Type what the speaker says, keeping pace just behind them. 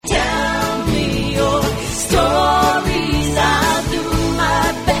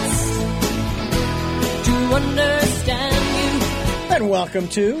Welcome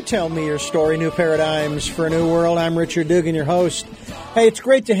to Tell Me Your Story, New Paradigms for a New World. I'm Richard Dugan, your host. Hey, it's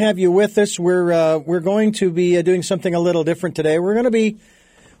great to have you with us. We're going to be doing something a little different today. We're going to be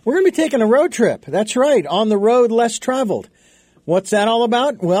taking a road trip. That's right, on the road less traveled. What's that all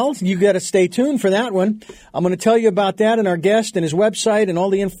about? Well, you got to stay tuned for that one. I'm going to tell you about that and our guest and his website and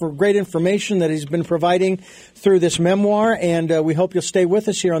all the great information that he's been providing through this memoir. And we hope you'll stay with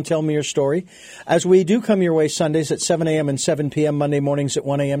us here on Tell Me Your Story, as we do come your way Sundays at 7 a.m. and 7 p.m., Monday mornings at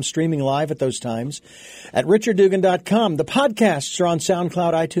 1 a.m., streaming live at those times at richarddugan.com. The podcasts are on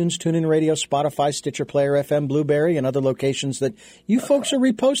SoundCloud, iTunes, TuneIn Radio, Spotify, Stitcher Player, FM, Blueberry, and other locations that you folks are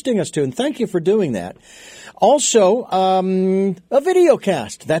reposting us to. And thank you for doing that. Also, a video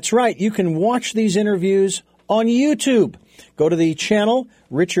cast. That's right. You can watch these interviews on YouTube. Go to the channel,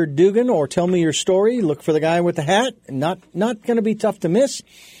 Richard Dugan, or Tell Me Your Story. Look for the guy with the hat. Not going to be tough to miss.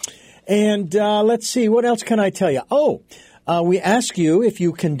 And let's see, what else can I tell you? We ask you if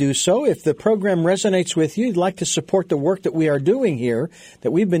you can do so. If the program resonates with you, you'd like to support the work that we are doing here,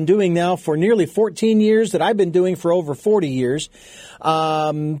 that we've been doing now for nearly 14 years, that I've been doing for over 40 years.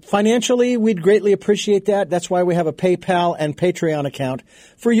 Financially, we'd greatly appreciate that. That's why we have a PayPal and Patreon account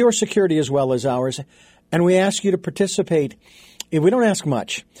for your security as well as ours. And we ask you to participate. We don't ask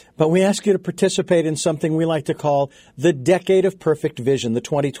much, but we ask you to participate in something we like to call the Decade of Perfect Vision, the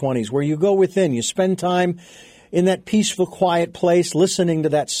 2020s, where you go within, you spend time in that peaceful, quiet place, listening to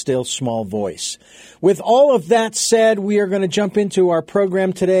that still, small voice. With all of that said, we are going to jump into our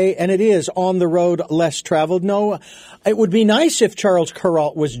program today, and it is On the Road Less Traveled. No, it would be nice if Charles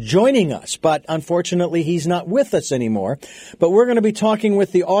Kuralt was joining us, but unfortunately he's not with us anymore. But we're going to be talking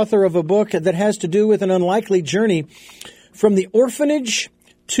with the author of a book that has to do with an unlikely journey from the orphanage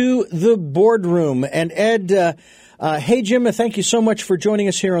to the boardroom. And Ed, hey, Jim, thank you so much for joining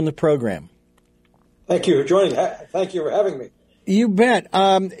us here on the program. Thank you for joining. Thank you for having me. You bet.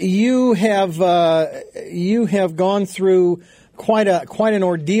 You have gone through quite an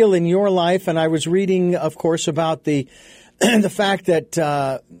ordeal in your life, and I was reading, of course, about the fact that,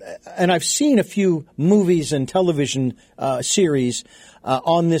 and I've seen a few movies and television series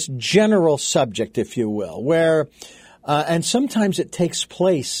on this general subject, if you will, where, and sometimes it takes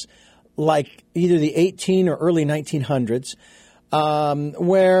place like either the 18 or early 1900s,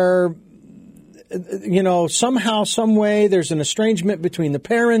 where, you know, somehow, some way, there's an estrangement between the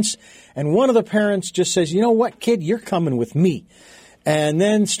parents, and one of the parents just says, you know what, kid, you're coming with me, and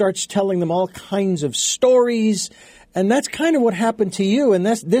then starts telling them all kinds of stories, and that's kind of what happened to you, and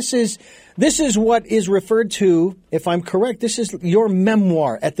this is what is referred to, if I'm correct, this is your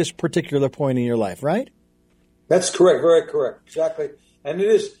memoir at this particular point in your life, right? That's correct, very correct, exactly, and it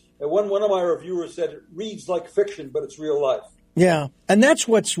is, one of my reviewers said it reads like fiction, but it's real life. Yeah, and that's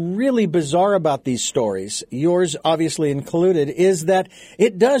what's really bizarre about these stories, yours obviously included, is that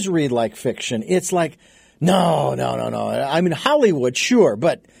it does read like fiction. It's like, no. I mean, Hollywood, sure,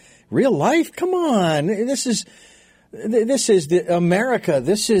 but real life? Come on. This is America.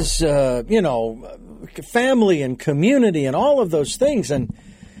 This is, family and community and all of those things. And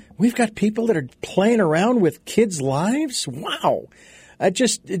we've got people that are playing around with kids' lives? Wow. It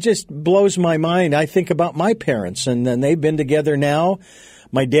just blows my mind. I think about my parents, and then they've been together now.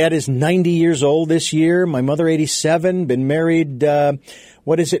 My dad is 90 years old this year. My mother, 87, been married,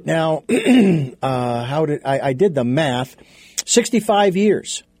 what is it now? I did the math. 65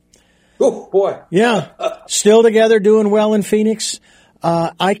 years. Oh, boy. Yeah. Still together, doing well in Phoenix.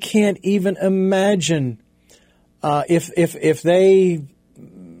 I can't even imagine, if they,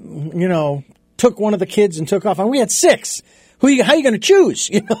 took one of the kids and took off. And we had 6. How are you going to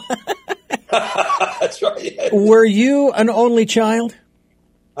choose? That's right. Yes. Were you an only child?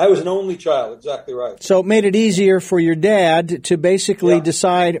 I was an only child, exactly right. So it made it easier for your dad to basically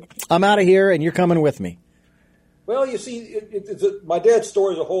decide, I'm out of here and you're coming with me. Well, you see, my dad's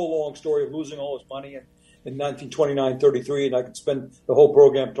story is a whole long story of losing all his money in 1929-33, and I could spend the whole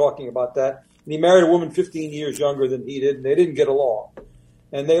program talking about that. And he married a woman 15 years younger than he did, and they didn't get along.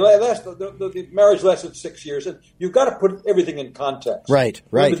 And the marriage lasted 6 years. And you've got to put everything in context. Right.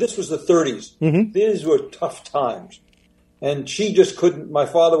 Remember, this was the 30s. Mm-hmm. These were tough times. And she just couldn't. My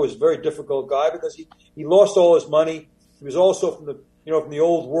father was a very difficult guy because he lost all his money. He was also from the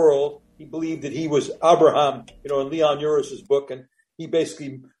old world. He believed that he was Abraham, in Leon Uris's book, and he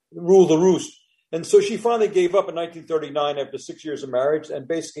basically ruled the roost. And so she finally gave up in 1939 after 6 years of marriage, and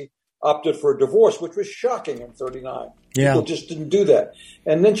basically opted for a divorce, which was shocking in 39. Yeah. People just didn't do that.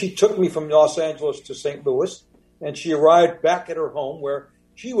 And then she took me from Los Angeles to St. Louis, and she arrived back at her home where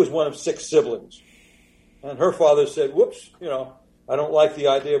she was one of 6 siblings. And her father said, I don't like the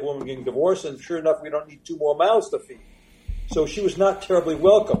idea of a woman getting divorced, and sure enough, we don't need 2 more mouths to feed. So she was not terribly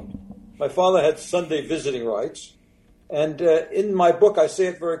welcomed. My father had Sunday visiting rights. And in my book, I say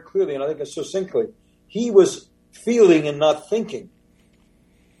it very clearly, and I think it's succinctly. He was feeling and not thinking.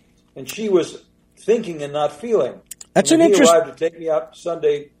 And she was thinking and not feeling. That's and an interesting... He arrived to take me out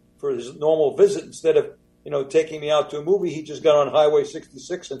Sunday for his normal visit. Instead of, taking me out to a movie, he just got on Highway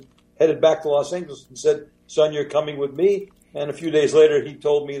 66 and headed back to Los Angeles and said, "Son, you're coming with me." And a few days later, he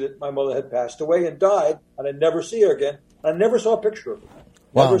told me that my mother had passed away and died, and I'd never see her again. I never saw a picture of her.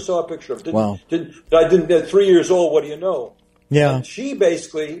 Wow. Never saw a picture of her. Wow. I didn't. At 3 years old, what do you know? Yeah. And she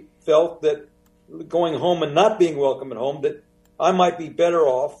basically felt that going home and not being welcome at home, that I might be better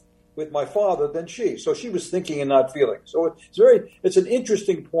off with my father than she. So she was thinking and not feeling. So it's an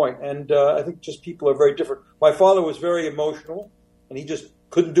interesting point, and I think just people are very different. My father was very emotional, and he just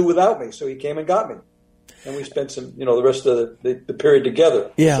couldn't do without me, so he came and got me. And we spent the rest of the period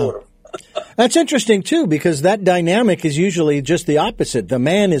together, sort of. That's interesting, too, because that dynamic is usually just the opposite. The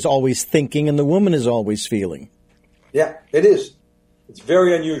man is always thinking and the woman is always feeling. Yeah, it is. It's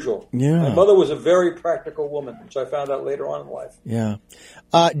very unusual. Yeah. My mother was a very practical woman, which I found out later on in life. Yeah.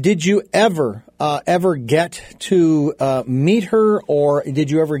 Did you ever get to meet her, or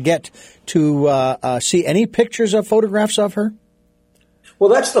did you ever get to see any pictures of photographs of her? Well,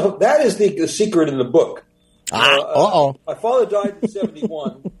 that is the secret in the book. My father died in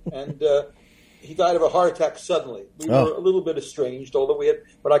 1971, and he died of a heart attack suddenly. We were a little bit estranged, although we had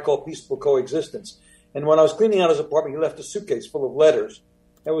what I call peaceful coexistence. And when I was cleaning out his apartment, he left a suitcase full of letters.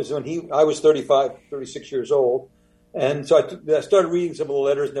 That was when I was 36 years old. And so I started reading some of the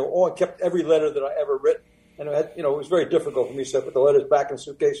letters, and I kept every letter that I ever written. And it was very difficult for me, so I put the letters back in the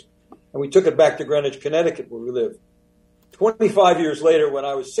suitcase, and we took it back to Greenwich, Connecticut, where we live. 25 years later, when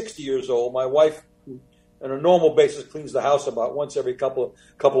I was 60 years old, my wife, who on a normal basis cleans the house about once every couple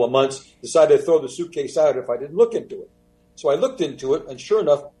of months, decided to throw the suitcase out if I didn't look into it. So I looked into it, and sure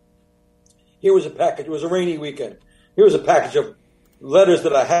enough, here was a package. It was a rainy weekend. Here was a package of letters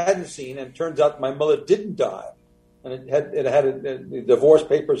that I hadn't seen, and it turns out my mother didn't die. And it had divorce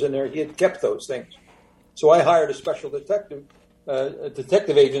papers in there. He had kept those things. So I hired a special detective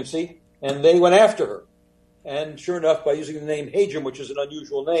agency, and they went after her. And sure enough, by using the name Hajim, which is an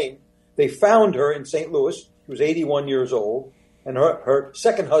unusual name, they found her in St. Louis. She was 81 years old, and her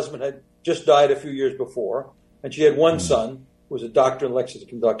second husband had just died a few years before, and she had one son who was a doctor in Lexington,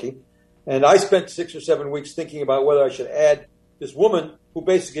 Kentucky. And I spent 6 or 7 weeks thinking about whether I should add this woman who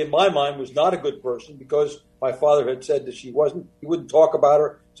basically, in my mind, was not a good person because my father had said that she wasn't. He wouldn't talk about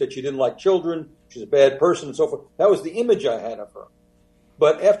her, said she didn't like children, she's a bad person, and so forth. That was the image I had of her.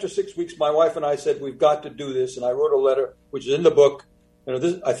 But after 6 weeks, my wife and I said, we've got to do this. And I wrote a letter, which is in the book.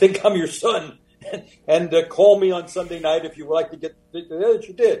 I think I'm your son. And call me on Sunday night if you would like to get there.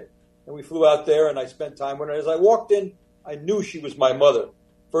 She did. And we flew out there, and I spent time with her. As I walked in, I knew she was my mother.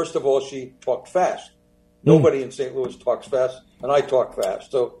 First of all, she talked fast. Nobody in St. Louis talks fast, and I talk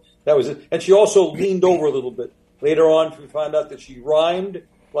fast. So that was it. And she also leaned over a little bit. Later on, we found out that she rhymed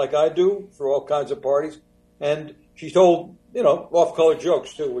like I do for all kinds of parties. And she told, off-color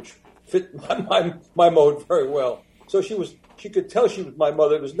jokes, too, which fit my mode very well. So she could tell she was my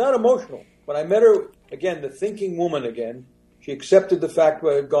mother. It was not emotional. When I met her, again, the thinking woman again, she accepted the fact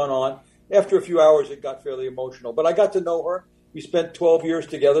what had gone on. After a few hours, it got fairly emotional. But I got to know her. We spent 12 years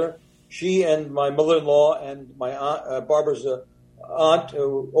together. She and my mother-in-law and my aunt, Barbara's aunt,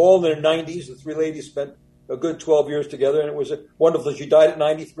 all in their 90s. The three ladies spent a good 12 years together, and it was wonderful. She died at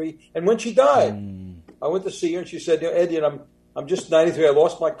 93. And when she died, I went to see her, and she said, Eddie, I'm just 93. I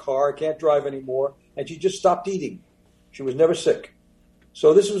lost my car. I can't drive anymore. And she just stopped eating. She was never sick.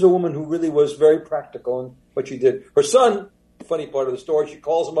 So this was a woman who really was very practical in what she did. Her son, funny part of the story, she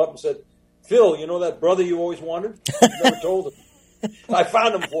calls him up and said, Phil, you know that brother you always wanted? You never told him. I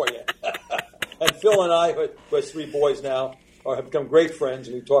found him for you. And Phil and I, who has 3 boys now, have become great friends,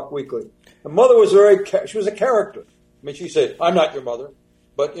 and we talk weekly. The mother was she was a character. I mean, she said, I'm not your mother,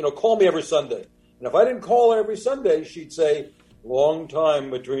 but, call me every Sunday. And if I didn't call her every Sunday, she'd say, long time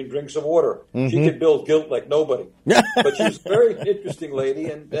between drinks of water. Mm-hmm. She could build guilt like nobody. But she was a very interesting lady,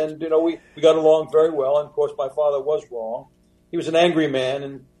 and we got along very well. And, of course, my father was wrong. He was an angry man,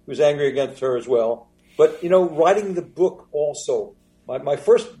 and he was angry against her as well. But, writing the book also, my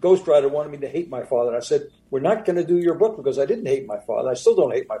first ghostwriter wanted me to hate my father. And I said, we're not going to do your book because I didn't hate my father. I still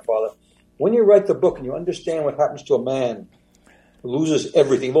don't hate my father. When you write the book and you understand what happens to a man who loses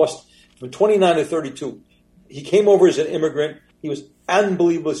everything, lost from 29 to 32, he came over as an immigrant. He was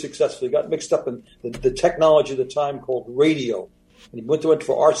unbelievably successful. He got mixed up in the technology of the time called radio. And he went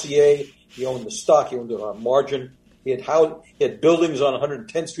for RCA. He owned the stock. He owned it on margin. He had buildings on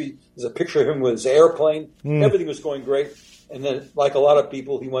 110th Street. There's a picture of him with his airplane. Everything was going great. And then, like a lot of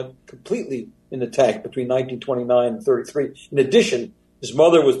people, he went completely in the tank between 1929 and 33. In addition, his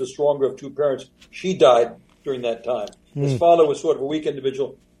mother was the stronger of two parents. She died during that time. His father was sort of a weak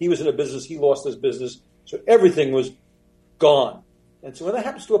individual. He was in a business. He lost his business. So everything was gone. And so when that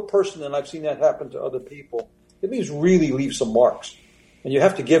happens to a person, and I've seen that happen to other people, it really leaves some marks. And you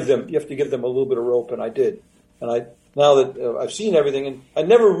have to give them a little bit of rope, and I did. And now that I've seen everything, and I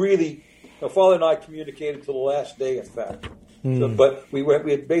never really, Father and I communicated till the last day, in fact. So, but we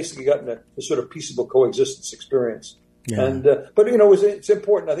had basically gotten a sort of peaceable coexistence experience. Yeah. And but it's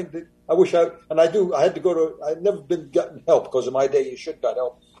important. I think that I had to go to. I'd never gotten help because in my day you should got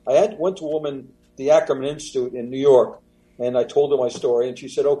help. Went to a woman, the Ackerman Institute in New York, and I told her my story, and she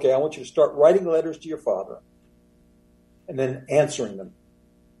said, "Okay, I want you to start writing letters to your father, and then answering them."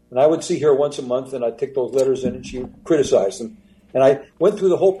 And I would see her once a month, and I'd take those letters in, and she would criticize them. And I went through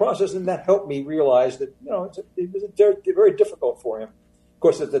the whole process, and that helped me realize that it was very difficult for him. Of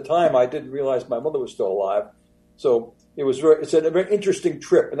course, at the time, I didn't realize my mother was still alive, so it's a very interesting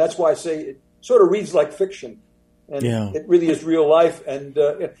trip, and that's why I say it sort of reads like fiction, and it really is real life. And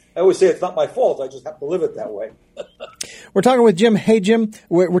I always say it's not my fault; I just happen to live it that way. We're talking with Jim Hajim.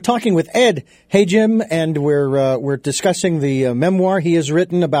 We're talking with Ed Hajim, and we're discussing the memoir he has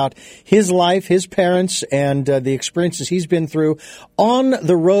written about his life, his parents, and the experiences he's been through on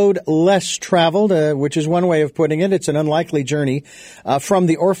the road less traveled, which is one way of putting it. It's an unlikely journey from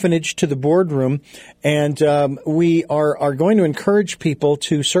the orphanage to the boardroom, and we are going to encourage people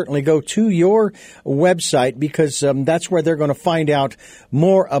to certainly go to your website because that's where they're going to find out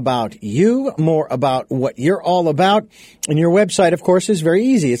more about you, more about what you're all about. And your website, of course, is very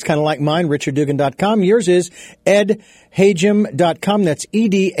easy. It's kind of like mine, richarddugan.com. Yours is edhajim.com. That's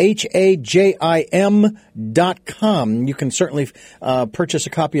edhajim.com. You can certainly purchase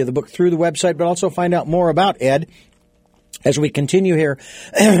a copy of the book through the website, but also find out more about Ed as we continue here,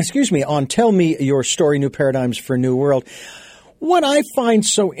 on Tell Me Your Story, New Paradigms for a New World. What I find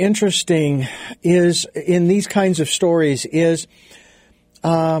so interesting is in these kinds of stories is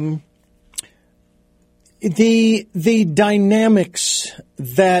the dynamics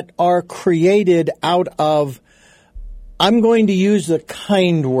that are created out of, I'm going to use the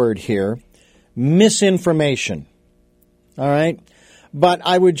kind word here, misinformation. All right? But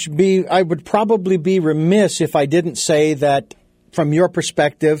I would probably be remiss if I didn't say that from your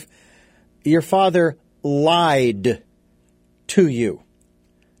perspective, your father lied to you.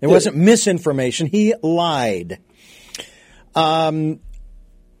 It wasn't misinformation. He lied. How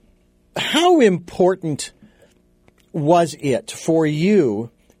important was it for you,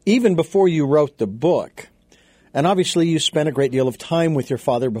 even before you wrote the book, and obviously you spent a great deal of time with your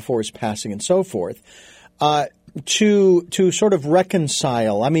father before his passing and so forth, to sort of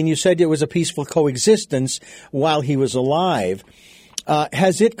reconcile? I mean, you said it was a peaceful coexistence while he was alive.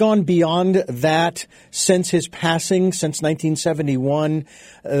 Has it gone beyond that since his passing, since 1971,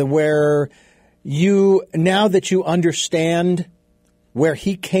 where now that you understand where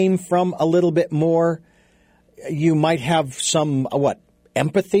he came from a little bit more, you might have some,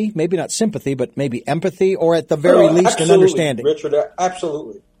 empathy? Maybe not sympathy, but maybe empathy, or at the very least an understanding. Richard,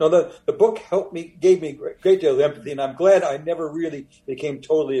 absolutely. No, the book gave me a great deal of empathy, and I'm glad I never really became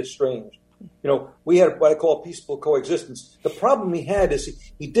totally estranged. We had what I call peaceful coexistence. The problem he had is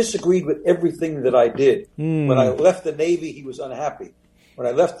he disagreed with everything that I did. When I left the Navy, he was unhappy. When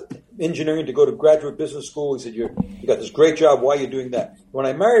I left engineering to go to graduate business school, he said, you got this great job. Why are you doing that? When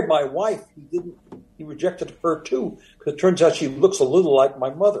I married my wife, he rejected her too, because it turns out she looks a little like my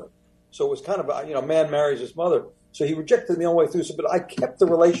mother. So it was kind of, a man marries his mother. So he rejected me all the way through. But I kept the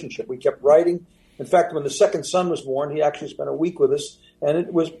relationship. We kept writing. In fact, when the second son was born, he actually spent a week with us, and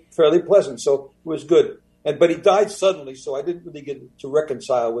it was fairly pleasant. So it was good. But he died suddenly, so I didn't really get to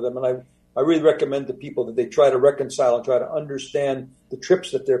reconcile with him. And I really recommend to people that they try to reconcile and try to understand the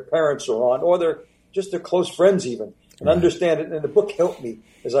trips that their parents are on, or their close friends even, and understand it. And the book helped me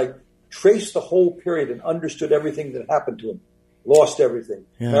as I traced the whole period and understood everything that happened to him. Lost everything,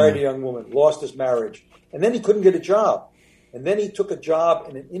 married a young woman, lost his marriage, and then he couldn't get a job. And then he took a job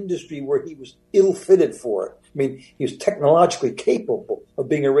in an industry where he was ill-fitted for it. I mean, he was technologically capable of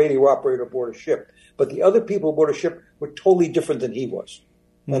being a radio operator aboard a ship, but the other people aboard a ship were totally different than he was.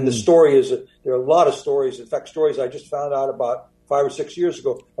 And the story is, there are a lot of stories, in fact, stories I just found out about 5 or 6 years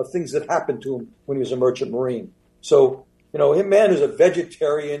ago of things that happened to him when he was a merchant marine. So, him, man, is a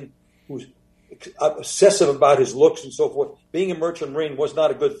vegetarian who's obsessive about his looks and so forth. Being a merchant marine was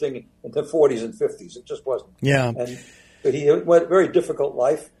not a good thing in the 40s and 50s. It just wasn't. Yeah. And he went a very difficult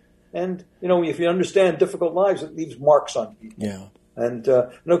life. And, if you understand difficult lives, it leaves marks on people. Yeah. And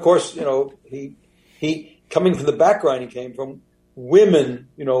of course, he coming from the background he came from, women,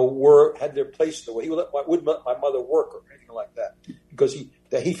 had their place in the way. He wouldn't let my mother work or anything like that because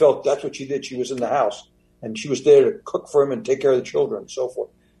he felt that's what she did. She was in the house and she was there to cook for him and take care of the children and so forth.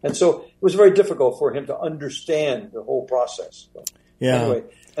 And so it was very difficult for him to understand the whole process. So, anyway,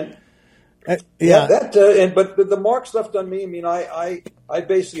 but the marks left on me. I mean, I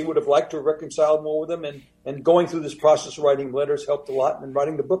basically would have liked to have reconciled more with him, and going through this process of writing letters helped a lot, and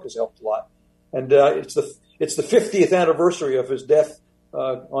writing the book has helped a lot. And it's the 50th anniversary of his death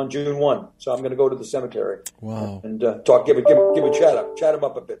on June 1. So I'm going to go to the cemetery. Wow. And give a chat him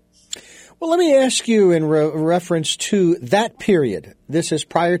up a bit. Well, let me ask you in reference to that period. This is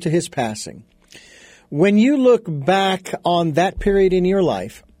prior to his passing. When you look back on that period in your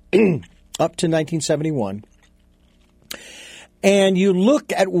life, up to 1971, and you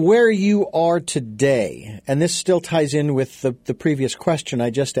look at where you are today, and this still ties in with the previous question I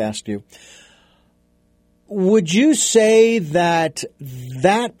just asked you, would you say that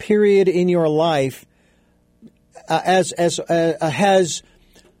period in your life has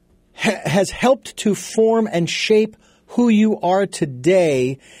helped to form and shape who you are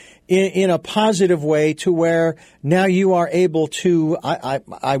today in a positive way, to where now you are able to,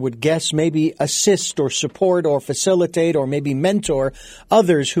 I would guess, maybe assist or support or facilitate or maybe mentor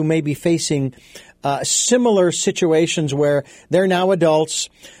others who may be facing similar situations where they're now adults.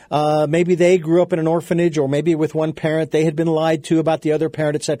 Maybe they grew up in an orphanage, or maybe with one parent they had been lied to about the other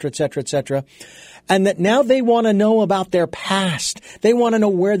parent, et cetera, et cetera, et cetera. And that now they want to know about their past. They want to know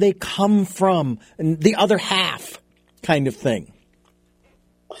where they come from, and the other half kind of thing.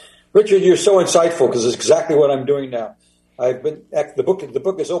 Richard, you're so insightful because it's exactly what I'm doing now. The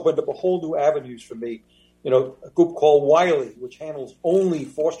book has opened up a whole new avenues for me. A group called Wiley, which handles only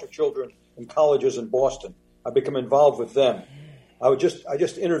foster children in colleges in Boston. I've become involved with them. I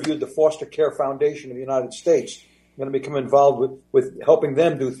just interviewed the Foster Care Foundation of the United States. I'm going to become involved with helping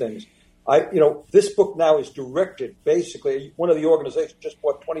them do things. This book now is directed, basically, one of the organizations just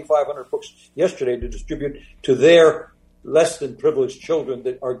bought 2,500 books yesterday to distribute to their less than privileged children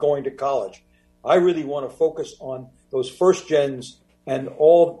that are going to college. I really want to focus on those first gens and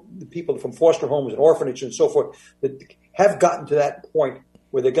all the people from foster homes and orphanages and so forth that have gotten to that point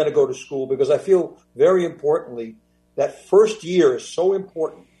where they're going to go to school, because I feel very importantly that first year is so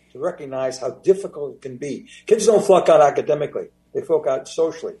important to recognize how difficult it can be. Kids don't flunk out academically. They flunk out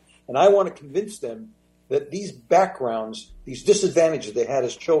socially. And I want to convince them that these backgrounds, these disadvantages they had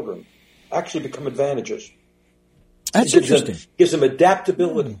as children, actually become advantages. That's interesting. Gives them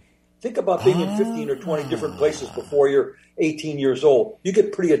adaptability. Think about being in 15 or 20 different places before you're 18 years old. You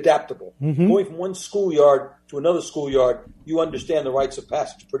get pretty adaptable. Mm-hmm. Going from one schoolyard to another schoolyard, you understand the rites of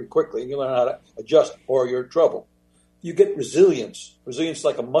passage pretty quickly, and you learn how to adjust or you're in trouble. You get resilience. Resilience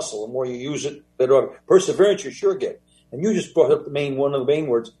like a muscle. The more you use it, the better. Perseverance you sure get. And you just brought up one of the main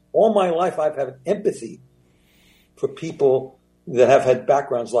words. All my life I've had empathy for people that have had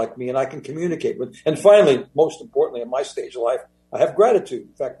backgrounds like me, and I can communicate with. And finally, most importantly, at my stage of life, I have gratitude.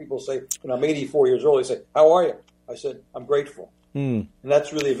 In fact, people say, when I'm 84 years old, they say, "How are you?" I said, "I'm grateful." And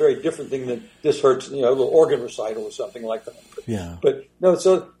that's really a very different thing than this hurts, a little organ recital or something like that. Yeah. But no,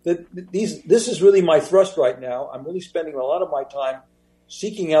 so this is really my thrust right now. I'm really spending a lot of my time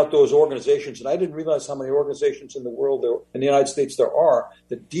seeking out those organizations, and I didn't realize how many organizations in the world, in the United States, there are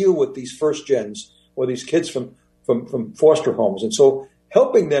that deal with these first gens or these kids from foster homes. And so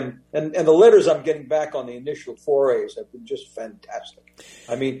helping them, and the letters I'm getting back on the initial forays have been just fantastic.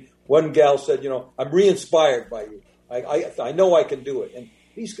 I mean, one gal said, "I'm re-inspired by you. I know I can do it." And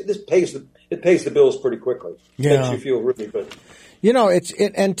this pays the bills pretty quickly. Yeah. Makes you feel really good.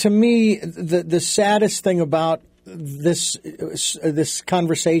 And to me, the saddest thing about this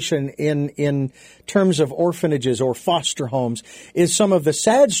conversation in terms of orphanages or foster homes is some of the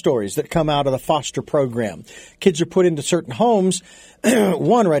sad stories that come out of the foster program. Kids are put into certain homes,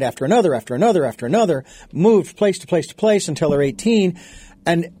 one right after another, moved place to place to place until they're 18,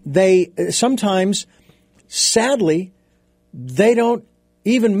 and they sometimes, sadly, they don't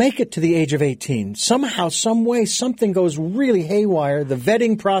even make it to the age of 18. Somehow, some way, something goes really haywire. The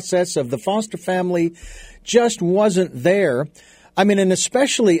vetting process of the foster family just wasn't there. I mean, and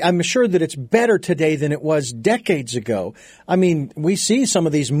especially, I'm sure that it's better today than it was decades ago. I mean, we see some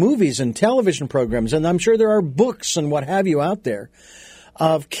of these movies and television programs, and I'm sure there are books and what have you out there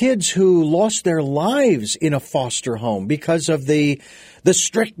of kids who lost their lives in a foster home because of the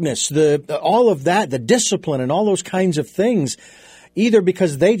strictness, all of that, the discipline and all those kinds of things, either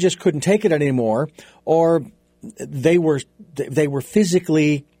because they just couldn't take it anymore or they were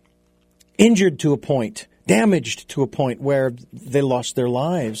physically injured to a point, damaged to a point where they lost their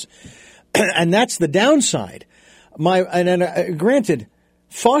lives. And that's the downside. Granted,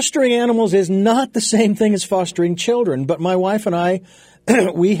 fostering animals is not the same thing as fostering children, but my wife and I,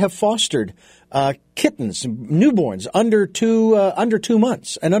 we have fostered kittens, newborns under 2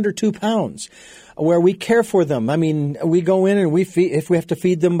 months and under 2 pounds, where we care for them. I mean, we go in and we feed, if we have to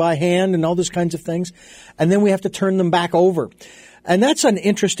feed them by hand and all those kinds of things, and then we have to turn them back over. And that's an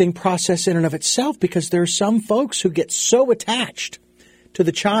interesting process in and of itself, because there are some folks who get so attached to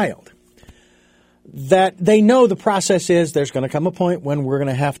the child that they know the process is there's going to come a point when we're going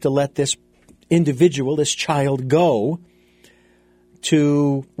to have to let this individual, this child, go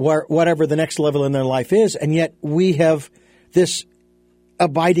to whatever the next level in their life is. And yet we have this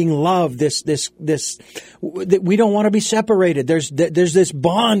abiding love, this that we don't want to be separated. There's this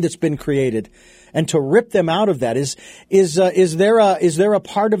bond that's been created, and to rip them out of that is there a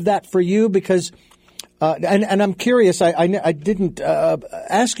part of that for you? Because and I'm curious, I didn't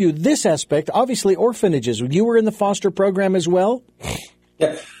ask you this aspect. Obviously, orphanages. You were in the foster program as well.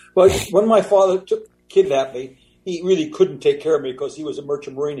 Yeah. Well, when my father kidnapped me, he really couldn't take care of me because he was a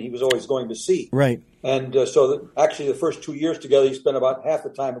merchant marine and he was always going to sea. Right. And actually the first 2 years together, he spent about half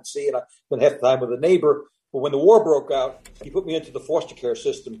the time at sea, and I spent half the time with a neighbor. But when the war broke out, he put me into the foster care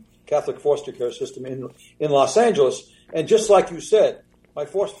system, Catholic foster care system in Los Angeles. And just like you said, my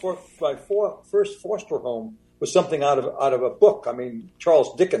first foster home was something out of a book. I mean,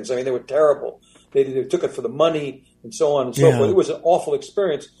 Charles Dickens. I mean, they were terrible. They took it for the money and so on and so forth. It was an awful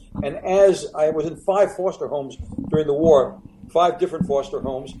experience. And as I was in 5 foster homes during the war, 5 different foster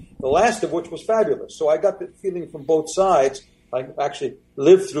homes, the last of which was fabulous. So I got the feeling from both sides. I actually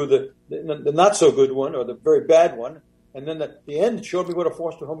lived through the not so good one or the very bad one. And then at the end, it showed me what a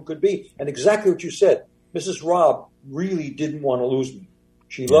foster home could be. And exactly what you said, Mrs. Robb really didn't want to lose me.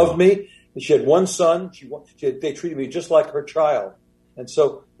 She loved me. She had one son. They treated me just like her child. And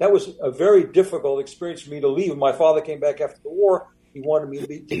so that was a very difficult experience for me to leave. When my father came back after the war, he wanted me to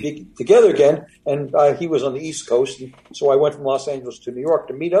be together again, and he was on the East Coast, and so I went from Los Angeles to New York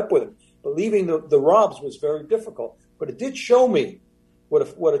to meet up with him. But leaving the Robbs was very difficult. But it did show me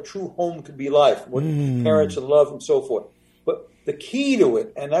what a true home could be like, what parents and love and so forth. But the key to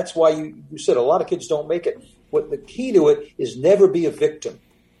it, and that's why you said a lot of kids don't make it, the key to it is never be a victim.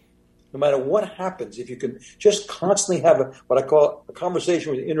 No matter what happens, if you can just constantly have what I call a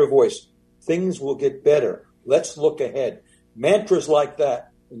conversation with the inner voice, things will get better. Let's look ahead. Mantras like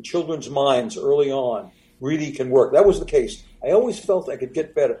that in children's minds early on really can work. That was the case. I always felt I could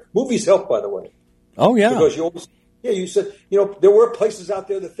get better. Movies help, by the way. Oh, yeah. Because you said, there were places out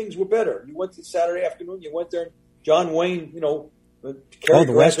there that things were better. You went to Saturday afternoon, you went there, and John Wayne, carried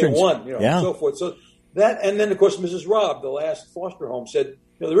the Westerns, won, and so forth. So that, and then, of course, Mrs. Robb, the last foster home, said,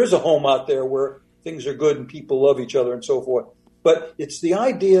 there is a home out there where things are good and people love each other and so forth. But it's the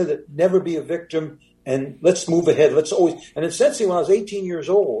idea that never be a victim and let's move ahead. And essentially when I was 18 years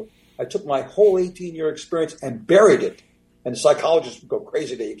old, I took my whole 18-year experience and buried it. And the psychologists would go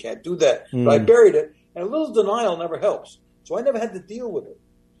crazy that you can't do that. But I buried it, and a little denial never helps. So I never had to deal with it.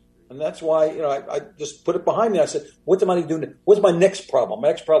 And that's why, I just put it behind me. I said, what am I doing? What's my next problem? My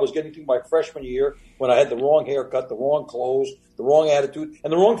next problem was getting through my freshman year when I had the wrong haircut, the wrong clothes, the wrong attitude,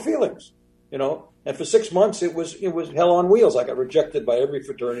 and the wrong feelings, And for 6 months, it was hell on wheels. I got rejected by every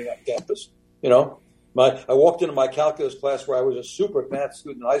fraternity on campus, I walked into my calculus class where I was a super math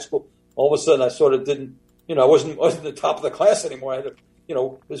student in high school. All of a sudden, I sort of didn't, I wasn't the top of the class anymore. I had to,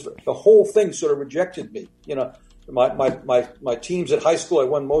 the whole thing sort of rejected me, My teams at high school, I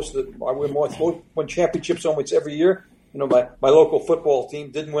won won championships almost every year. My local football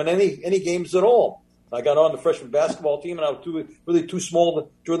team didn't win any games at all. I got on the freshman basketball team, and I was really too small to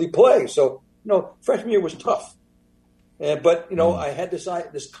really play. So, freshman year was tough. But I had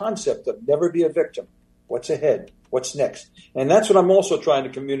this concept of never be a victim. What's ahead? What's next? And that's what I'm also trying to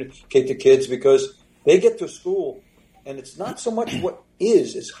communicate to kids, because they get to school, and it's not so much what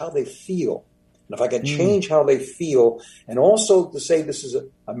is, it's how they feel. And if I can change how they feel, and also to say this is a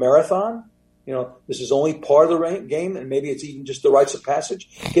marathon, this is only part of the game, and maybe it's even just the rites of passage.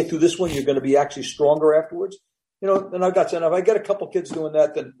 Get through this one, you're going to be actually stronger afterwards. And if I get a couple kids doing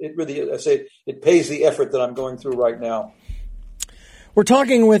that, then it really, I say, it pays the effort that I'm going through right now. We're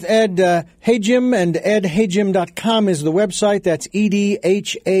talking with Ed Hajim, and edhajim.com is the website. That's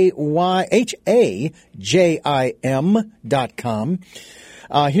edhajim.com.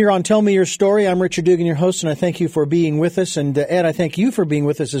 Here on Tell Me Your Story, I'm Richard Dugan, your host, and I thank you for being with us. And Ed, I thank you for being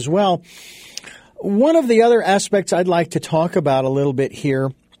with us as well. One of the other aspects I'd like to talk about a little bit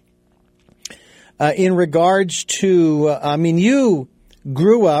here in regards to, you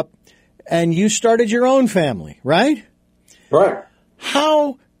grew up and you started your own family, right? Right.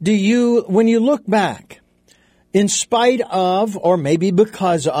 How when you look back, in spite of, or maybe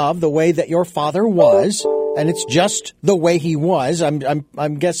because of, the way that your father was, and it's just the way he was,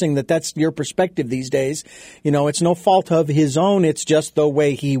 I'm guessing that that's your perspective these days. You know, it's no fault of his own. It's just the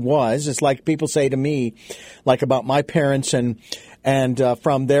way he was. It's like people say to me, like about my parents and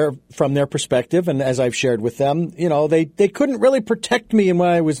from their perspective, and as I've shared with them, you know, they couldn't really protect me when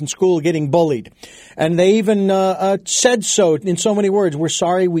I was in school getting bullied, and they even said so in so many words. We're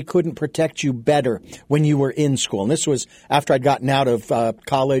sorry we couldn't protect you better when you were in school. And this was after I'd gotten out of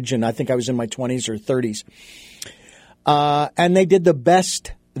college, and I think I was in my 20s or 30s. And they did the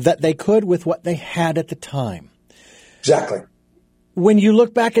best that they could with what they had at the time. Exactly. When you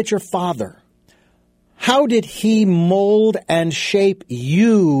look back at your father, how did he mold and shape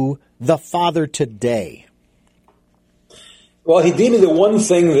you, the father, today? Well, he gave me the one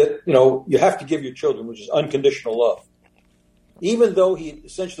thing that, you know, you have to give your children, which is unconditional love. Even though he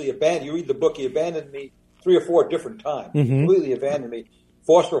essentially abandoned, you read the book, he abandoned me 3 or 4 different times, completely abandoned me.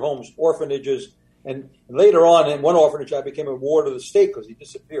 Foster homes, orphanages, and later on in one orphanage I became a ward of the state because he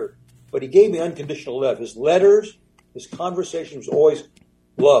disappeared. But he gave me unconditional love. His letters, his conversations was always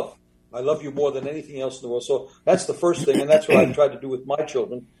love. I love you more than anything else in the world. So that's the first thing, and that's what I tried to do with my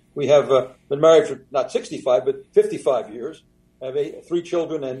children. We have been married for not 65, but 55 years. I have 3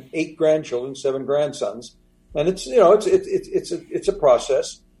 children and 8 grandchildren, 7 grandsons, and it's, you know, it's a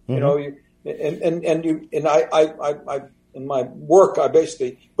process. Mm-hmm. You know, I in my work I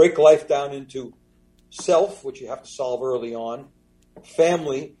basically break life down into self, which you have to solve early on,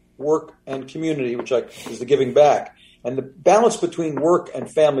 family, work, and community, which is the giving back. And the balance between work and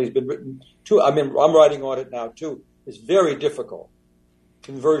family has been written too. I'm writing on it now too. It's very difficult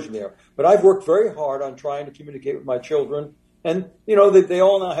conversion there. But I've worked very hard on trying to communicate with my children, and you know they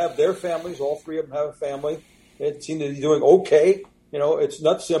all now have their families. All 3 of them have a family. It seems to be doing okay. You know, it's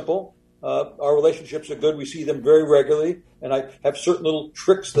not simple. Our relationships are good. We see them very regularly, and I have certain little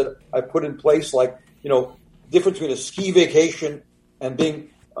tricks that I put in place, like, you know, difference between a ski vacation and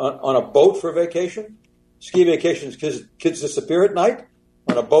being on a boat for a vacation. Ski vacations, kids disappear at night.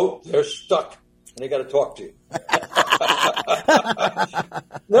 On a boat, they're stuck, and they got to talk to you.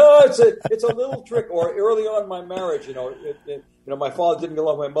 No, it's a little trick. Or early on in my marriage, you know, my father didn't get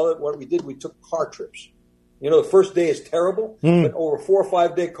along with my mother. What we did, we took car trips. You know, the first day is terrible, but over a 4 or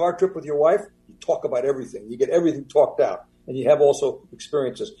 5 day car trip with your wife, you talk about everything. You get everything talked out, and you have also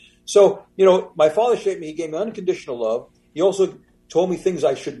experiences. So, you know, my father shaped me. He gave me unconditional love. He also told me things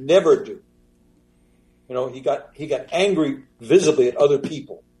I should never do. You know, he got angry visibly at other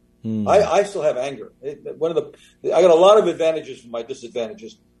people. I still have anger. I got a lot of advantages from my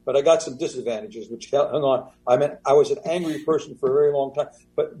disadvantages, but I got some disadvantages, which hung on. I was an angry person for a very long time,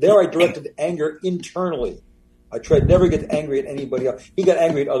 but there I directed anger internally. I tried never to get angry at anybody else. He got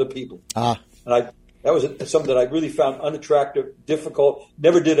angry at other people, and that was something that I really found unattractive, difficult.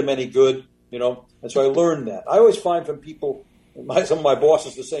 Never did him any good, you know. And so I learned that. I always find from people. Some of my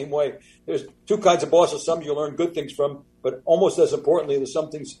bosses the same way. There's 2 kinds of bosses. Some you learn good things from, but almost as importantly, there's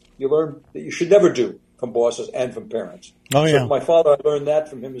some things you learn that you should never do from bosses and from parents. Oh, yeah. So my father, I learned that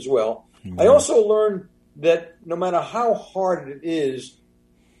from him as well. Mm-hmm. I also learned that no matter how hard it is,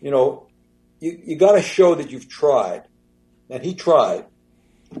 you know, you got to show that you've tried. And he tried,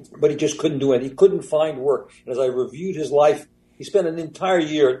 but he just couldn't do it. He couldn't find work. And as I reviewed his life, he spent an entire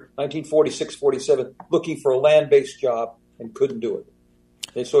year, 1946, 47, looking for a land-based job, and couldn't do it.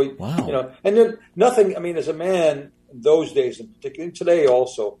 And so, you know, and then nothing, I mean, as a man in those days, and particularly today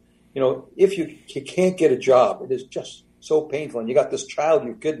also, you know, if you can't get a job, it is just so painful. And you got this child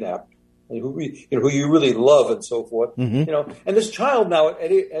you kidnapped, and who you really love and so forth, you know. And this child now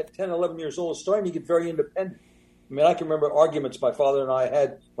at 10, 11 years old is starting to get very independent. I mean, I can remember arguments my father and I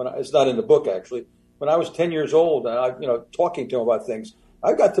had it's not in the book actually, when I was 10 years old and talking to him about things,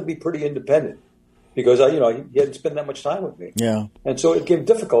 I got to be pretty independent. Because he hadn't spent that much time with me. Yeah. And so it became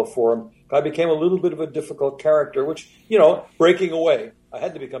difficult for him. I became a little bit of a difficult character, which, you know, breaking away. I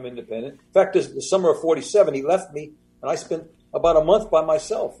had to become independent. In fact, the summer of 47, he left me, and I spent about a month by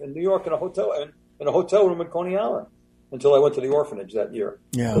myself in New York in a hotel room in Coney Island until I went to the orphanage that year.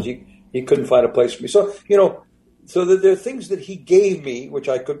 Yeah. Because he couldn't find a place for me. So, you know, there are things that he gave me, which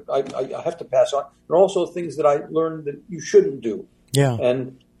I have to pass on, and also things that I learned that you shouldn't do. Yeah.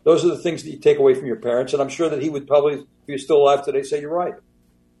 And those are the things that you take away from your parents, and I'm sure that he would probably, if he was still alive today, say you're right.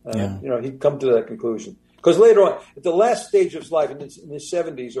 You know, he'd come to that conclusion. Because later on, at the last stage of his life, in his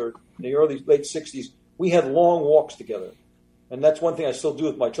 70s or in the late 60s, we had long walks together. And that's one thing I still do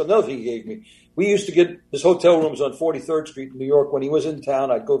with my children. Another thing he gave me, we used to get his hotel rooms on 43rd Street in New York. When he was in town,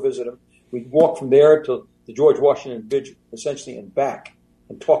 I'd go visit him. We'd walk from there to the George Washington Bridge, essentially, and back.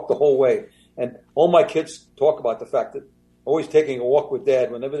 and talk the whole way. And all my kids talk about the fact that always taking a walk with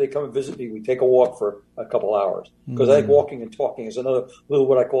Dad. Whenever they come and visit me, we take a walk for a couple hours. Because I think walking and talking is another little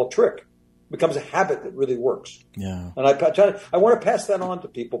what I call a trick. It becomes a habit that really works. Yeah. And I want to pass that on to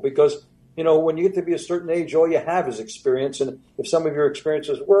people because, when you get to be a certain age, all you have is experience. And if some of your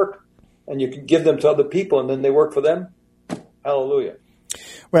experiences work and you can give them to other people and then they work for them, hallelujah.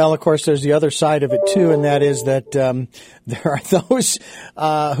 Well, of course, there's the other side of it, too, and that is that there are those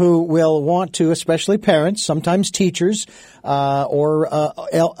who will want to, especially parents, sometimes teachers, or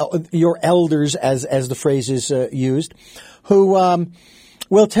your elders, as the phrase is used, who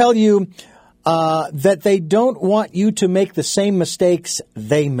will tell you that they don't want you to make the same mistakes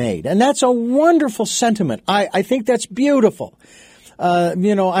they made. And that's a wonderful sentiment. I think that's beautiful.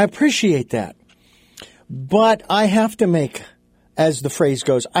 I appreciate that. But I have to make, as the phrase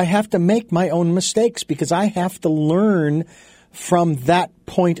goes, I have to make my own mistakes because I have to learn from that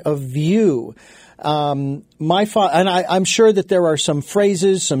point of view. My father, and I'm sure that there are some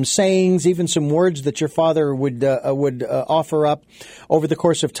phrases, some sayings, even some words that your father would offer up over the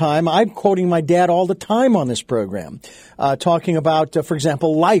course of time. I'm quoting my dad all the time on this program, talking about, for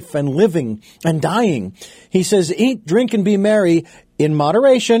example, life and living and dying. He says, "Eat, drink, and be merry in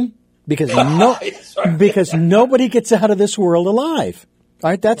moderation." Because nobody gets out of this world alive.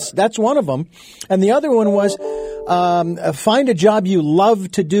 All right, that's one of them. And the other one was find a job you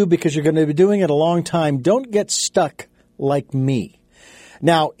love to do because you're going to be doing it a long time. Don't get stuck like me.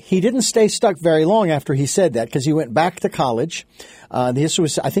 Now, he didn't stay stuck very long after he said that because he went back to college. I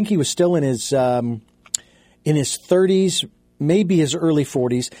think he was still in his 30s, maybe his early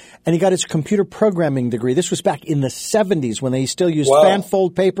 40s, and he got his computer programming degree. This was back in the 70s when they still used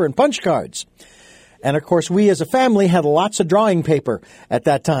fanfold paper and punch cards. And, of course, we as a family had lots of drawing paper at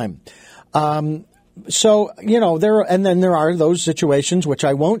that time. So, there are those situations, which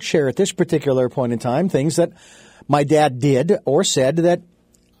I won't share at this particular point in time, things that my dad did or said that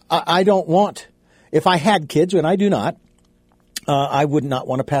I don't want. If I had kids, and I do not, I would not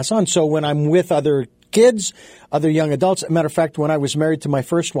want to pass on. So when I'm with other kids, other young adults. As a matter of fact, when I was married to my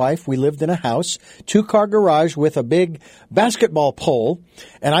first wife, we lived in a house, 2-car garage with a big basketball pole,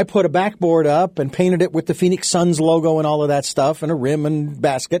 and I put a backboard up and painted it with the Phoenix Suns logo and all of that stuff, and a rim and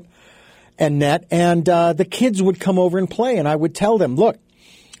basket and net, and the kids would come over and play, and I would tell them, look,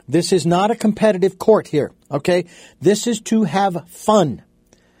 this is not a competitive court here, okay? This is to have fun.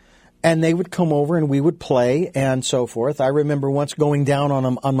 And they would come over and we would play and so forth. I remember once going down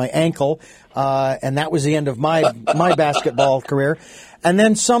on my ankle, and that was the end of my basketball career. And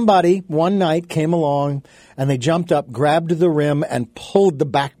then somebody one night came along and they jumped up, grabbed the rim, and pulled the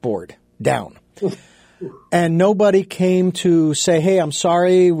backboard down. And nobody came to say, hey, I'm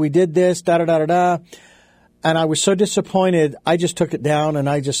sorry, we did this, da-da-da-da-da. And I was so disappointed, I just took it down and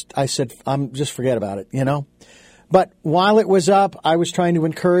I said, just forget about it, But while it was up, I was trying to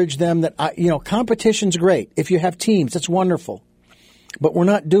encourage them that, competition's great. If you have teams, that's wonderful. But we're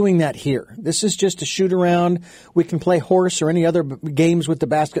not doing that here. This is just a shoot around. We can play horse or any other games with the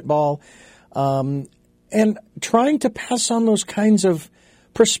basketball. And trying to pass on those kinds of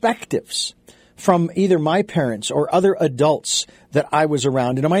perspectives from either my parents or other adults that I was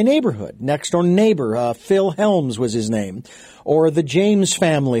around in my neighborhood. Next door neighbor, Phil Helms was his name. Or the James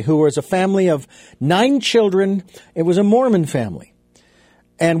family, who was a family of 9 children. It was a Mormon family.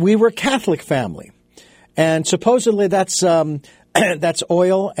 And we were a Catholic family. And supposedly that's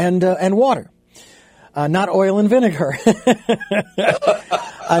oil and water. Not oil and vinegar.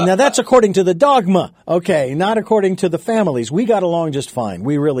 Now that's according to the dogma. Okay, not according to the families. We got along just fine.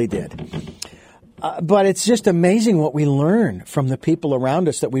 We really did. But it's just amazing what we learn from the people around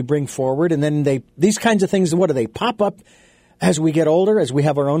us that we bring forward. And then these kinds of things, what do they pop up as we get older, as we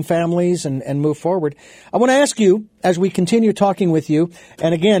have our own families and move forward? I want to ask you, as we continue talking with you,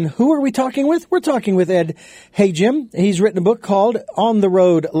 and again, who are we talking with? We're talking with Ed Haijim. He's written a book called On the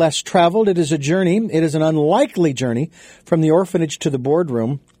Road Less Traveled. It is a journey. It is an unlikely journey from the orphanage to the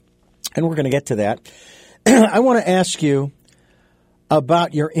boardroom. And we're going to get to that. I want to ask you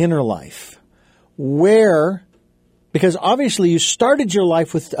about your inner life. Because obviously you started your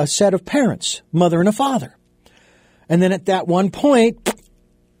life with a set of parents, mother and a father. And then at that one point,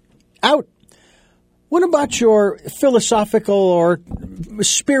 out. What about your philosophical or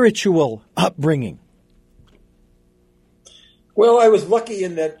spiritual upbringing? Well, I was lucky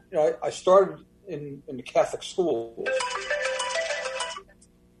in that I started in the Catholic schools.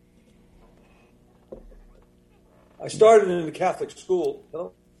 I started in Catholic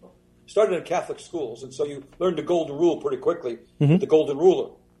schools, and so you learned the golden rule pretty quickly, the golden ruler.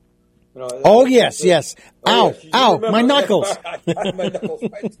 Oh, yes. Ow, yes. ow, my knuckles. I have my knuckles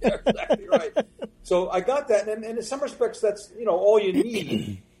right there. Exactly right. So I got that, and in some respects, that's all you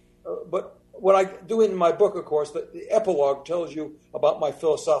need. But what I do in my book, of course, the epilogue tells you about my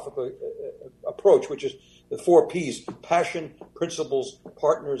philosophical approach, which is the 4 Ps: passion, principles,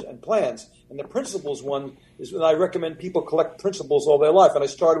 partners, and plans. And the principles one is when I recommend people collect principles all their life. And I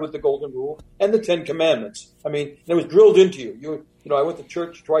started with the Golden Rule and the 10 Commandments. I mean, it was drilled into you. I went to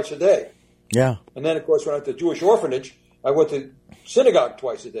church twice a day. Yeah. And then, of course, when I went to Jewish orphanage, I went to synagogue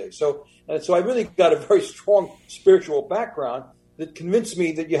twice a day. So I really got a very strong spiritual background that convinced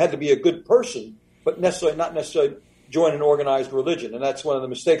me that you had to be a good person, but not necessarily join an organized religion. And that's one of the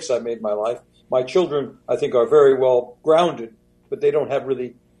mistakes I made in my life. My children, I think, are very well grounded, but they don't have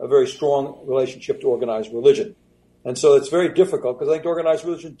really a very strong relationship to organized religion. And so it's very difficult because I think organized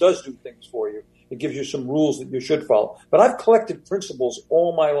religion does do things for you. It gives you some rules that you should follow. But I've collected principles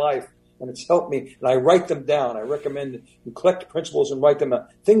all my life, and it's helped me, and I write them down. I recommend that you collect principles and write them down.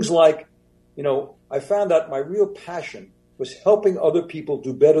 Things like, I found out my real passion was helping other people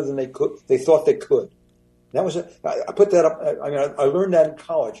do better than they thought they could. That was I put that up. I learned that in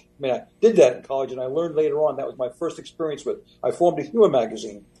college. I did that in college, and I learned later on. That was my first experience with it. I formed a humor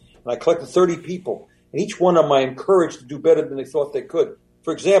magazine, and I collected 30 people, and each one of them I encouraged to do better than they thought they could.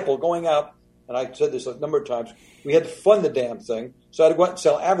 For example, going out, and I said this a number of times, we had to fund the damn thing, so I had to go out and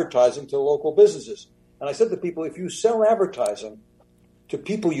sell advertising to local businesses. And I said to people, if you sell advertising to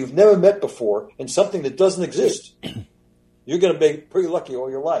people you've never met before in something that doesn't exist, you're going to be pretty lucky all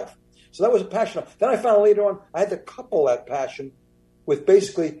your life. So that was a passion. Then I found later on I had to couple that passion with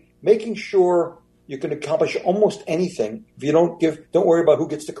basically making sure you can accomplish almost anything if you don't worry about who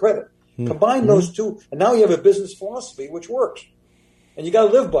gets the credit. Mm-hmm. Combine those two, and now you have a business philosophy which works. And you got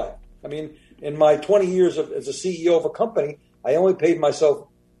to live by it. I mean, in my 20 years as a CEO of a company, I only paid myself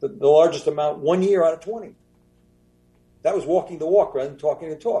the largest amount 1 year out of 20. That was walking the walk rather than talking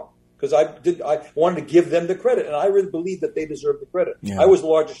the talk. Because I wanted to give them the credit, and I really believed that they deserved the credit. Yeah. I was the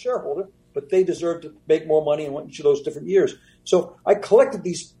largest shareholder, but they deserved to make more money in each of those different years. So I collected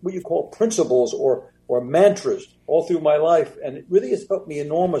these, what you call principles or mantras all through my life, and it really has helped me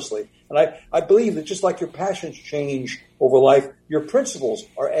enormously. And I believe that just like your passions change over life, your principles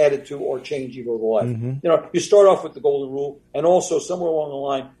are added to or changing over life. Mm-hmm. You start off with the Golden Rule, and also somewhere along the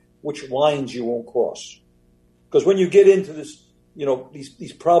line, which lines you won't cross. Because when you get into this,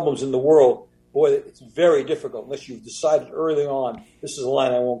 these problems in the world, boy, it's very difficult unless you've decided early on, this is a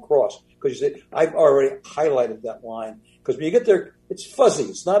line I won't cross. Because you say, I've already highlighted that line. Because when you get there, it's fuzzy.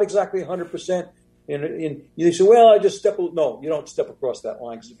 It's not exactly 100%. And you say, well, I just no, you don't step across that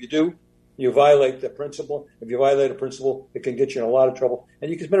line. Because if you do, you violate the principle. If you violate a principle, it can get you in a lot of trouble.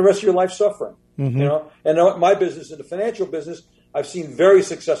 And you can spend the rest of your life suffering. Mm-hmm. And my business, in the financial business, I've seen very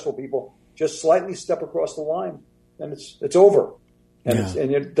successful people just slightly step across the line. And it's over. And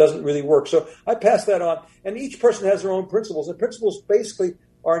it doesn't really work. So I pass that on. And each person has their own principles. And principles basically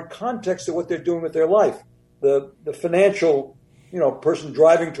are in context of what they're doing with their life. The financial, person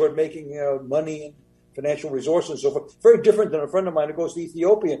driving toward making money and financial resources and so forth, very different than a friend of mine who goes to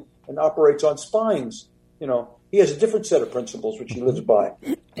Ethiopia and operates on spines. He has a different set of principles which he lives by.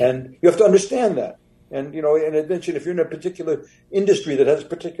 And you have to understand that. And, in addition, if you're in a particular industry that has a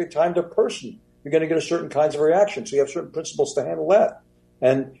particular time to person, you're going to get a certain kinds of reaction. So you have certain principles to handle that.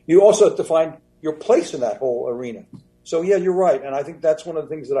 And you also have to find your place in that whole arena. So, yeah, you're right. And I think that's one of the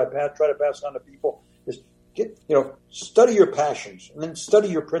things that I try to pass on to people is study your passions and then study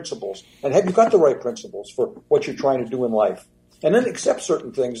your principles. And have you got the right principles for what you're trying to do in life? And then accept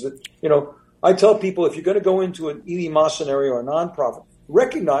certain things that, I tell people if you're going to go into an EDMA scenario or a nonprofit,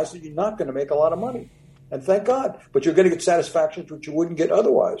 recognize that you're not going to make a lot of money. And thank God. But you're going to get satisfactions which you wouldn't get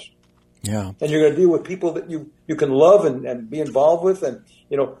otherwise. Yeah. And you're going to deal with people that you can love and be involved with and,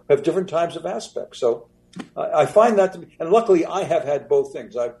 have different types of aspects. So I find that to be, and luckily I have had both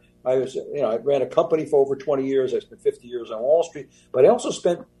things. I ran a company for over 20 years. I spent 50 years on Wall Street, but I also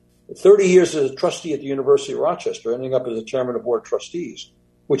spent 30 years as a trustee at the University of Rochester, ending up as a chairman of board of trustees,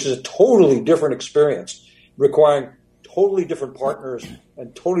 which is a totally different experience, requiring totally different partners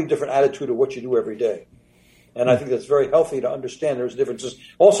and totally different attitude of what you do every day. And I think that's very healthy to understand there's differences.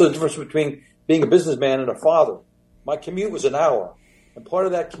 Also, the difference between being a businessman and a father. My commute was an hour. And part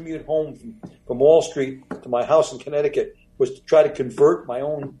of that commute home from Wall Street to my house in Connecticut was to try to convert my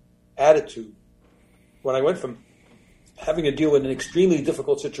own attitude. When I went from having to deal with an extremely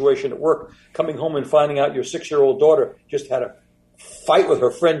difficult situation at work, coming home and finding out your 6-year-old daughter just had a fight with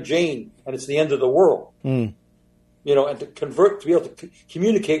her friend Jane, and it's the end of the world. And to be able to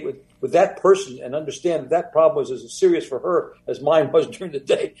communicate with with that person and understand that problem was as serious for her as mine was during the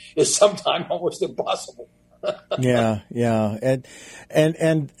day is sometimes almost impossible. Yeah,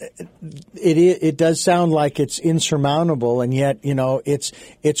 and it does sound like it's insurmountable, and yet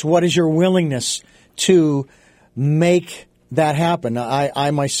it's what is your willingness to make that happen. I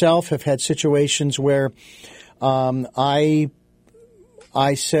myself have had situations where I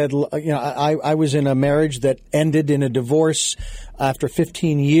said, I was in a marriage that ended in a divorce after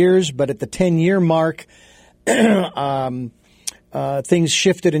 15 years, but at the 10-year mark, things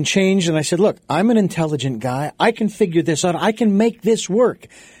shifted and changed, and I said, look, I'm an intelligent guy. I can figure this out. I can make this work.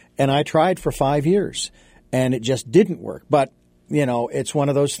 And I tried for 5 years, and it just didn't work. But, it's one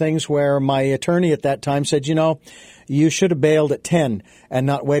of those things where my attorney at that time said, you should have bailed at 10 and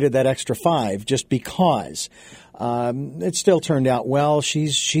not waited that extra 5 just because. It still turned out well.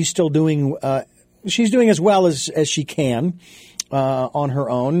 She's still doing she's doing as well as she can on her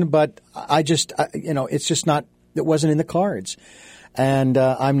own, but it's just not. It wasn't in the cards. And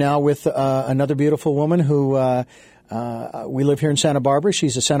I'm now with another beautiful woman who we live here in Santa Barbara.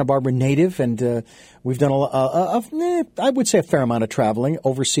 She's a Santa Barbara native, and we've done I would say a fair amount of traveling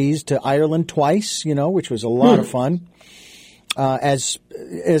overseas to Ireland twice, which was a lot of fun. As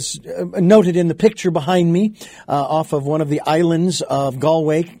noted in the picture behind me, off of one of the islands of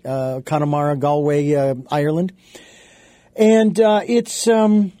Galway, Connemara, Galway, Ireland. And it's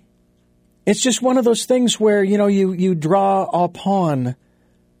just one of those things where, you draw upon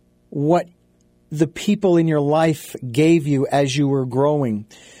what the people in your life gave you as you were growing.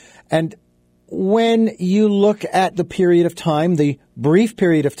 And when you look at the period of time, the brief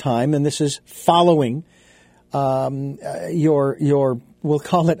period of time, and this is following your we'll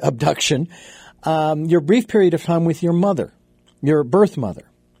call it abduction, your brief period of time with your mother, your birth mother.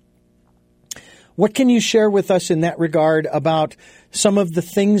 What can you share with us in that regard about some of the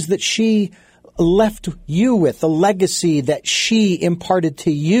things that she left you with, the legacy that she imparted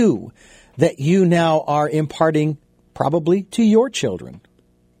to you, that you now are imparting probably to your children?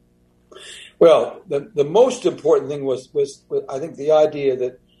 Well, the most important thing was I think the idea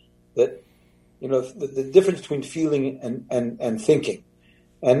that the difference between feeling and thinking,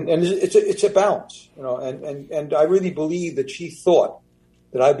 and it's a balance, and I really believe that she thought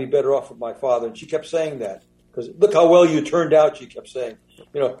that I'd be better off with my father, and she kept saying that because look how well you turned out. She kept saying,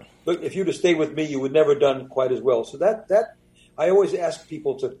 look, if you'd have stayed with me, you would never have done quite as well. So that I always ask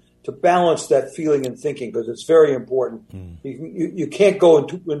people to balance that feeling and thinking because it's very important. You can't go in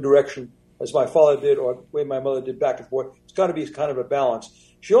one direction as my father did or the way my mother did back and forth. It's got to be kind of a balance.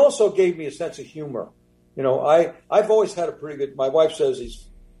 She also gave me a sense of humor. I've always had a pretty good. My wife says he's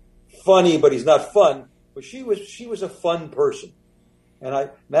funny, but he's not fun. But she was a fun person, and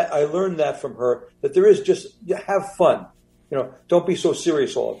I learned that from her. That there is just have fun. Don't be so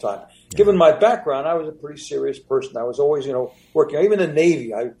serious all the time. Yeah. Given my background, I was a pretty serious person. I was always, working. Even in the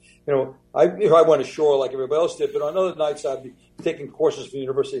Navy, I went ashore like everybody else did. But on other nights, I'd be taking courses from the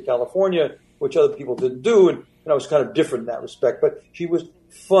University of California, which other people didn't do, and I was kind of different in that respect. But she was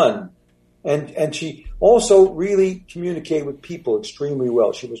fun, and she also really communicated with people extremely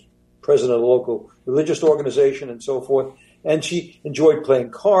well. She was president of a local religious organization and so forth, and she enjoyed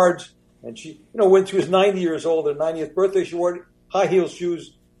playing cards. And she, when she was 90 years old, her 90th birthday, she wore high heel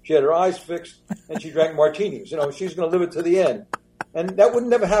shoes. She had her eyes fixed, and she drank martinis. She's going to live it to the end. And that would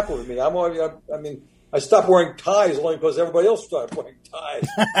never happen with me. I stopped wearing ties only because everybody else started wearing ties.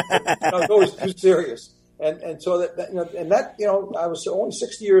 I was always too serious. And so I was only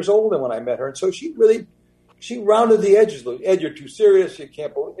 60 years old when I met her. And so she rounded the edges. Ed, you're too serious. You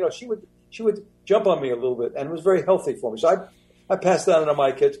can't believe, she would jump on me a little bit, and it was very healthy for me. So I passed that on to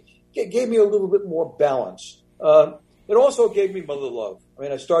my kids. It gave me a little bit more balance. It also gave me mother love.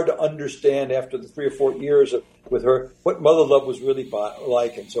 I started to understand after the 3 or 4 years with her what mother love was really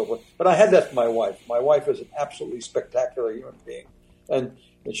like and so forth. But I had that from my wife. My wife is an absolutely spectacular human being. And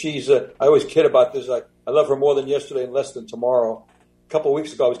she's, I always kid about this. I love her more than yesterday and less than tomorrow. A couple of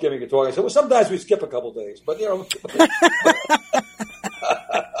weeks ago, I was giving a talk. I said, well, sometimes we skip a couple of days. But,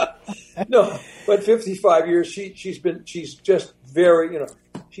 no, but 55 years, she's just very,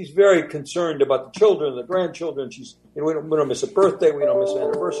 she's very concerned about the children, the grandchildren. We don't miss a birthday, we don't miss an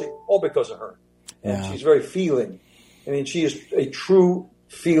anniversary, all because of her. Yeah. And she's very feeling. She is a true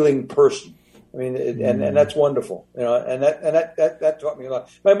feeling person. And that's wonderful. And that taught me a lot.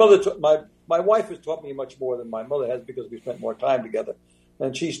 My wife has taught me much more than my mother has because we spent more time together.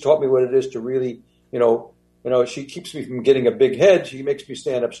 And she's taught me what it is to really, she keeps me from getting a big head. She makes me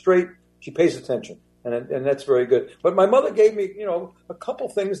stand up straight. She pays attention. And that's very good. But my mother gave me, a couple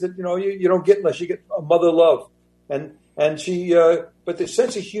things that, you don't get unless you get a mother love. And And she, but the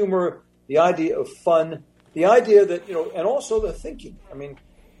sense of humor, the idea of fun, the idea that, and also the thinking. I mean,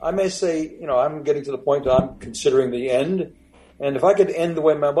 I may say, I'm getting to the point that I'm considering the end. And if I could end the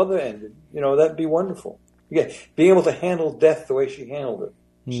way my mother ended, that'd be wonderful. Yeah, being able to handle death the way she handled it.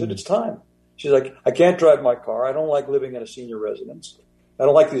 She said, it's time. She's like, I can't drive my car. I don't like living in a senior residence. I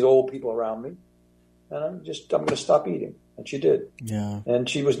don't like these old people around me. And I'm going to stop eating. And she did. Yeah. And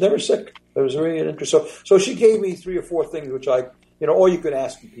she was never sick. It was really interesting. So she gave me 3 or 4 things, which all you can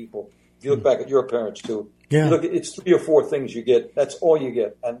ask from people. If you look back at your parents too, it's 3 or 4 things you get. That's all you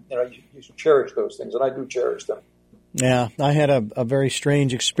get. And, you should cherish those things. And I do cherish them. Yeah, I had a very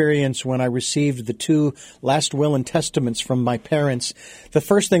strange experience when I received the 2 last will and testaments from my parents. The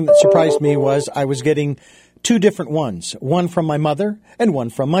first thing that surprised me was I was getting 2 different ones, one from my mother and one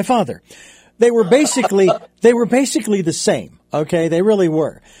from my father. They were basically the same, okay? They really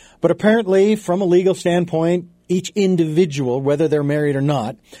were. But apparently, from a legal standpoint, each individual, whether they're married or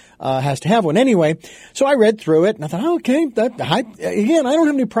not, has to have one anyway. So I read through it, and I thought, okay, again, I don't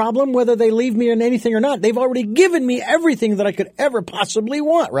have any problem whether they leave me in anything or not. They've already given me everything that I could ever possibly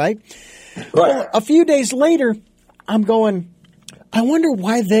want, right? Well, a few days later, I'm going, I wonder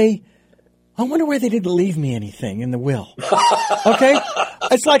why they didn't leave me anything in the will. Okay?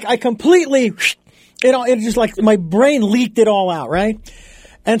 It's like I completely, it's just like my brain leaked it all out, right?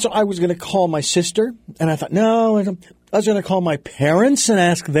 And so I was going to call my sister, and I thought, no, I was going to call my parents and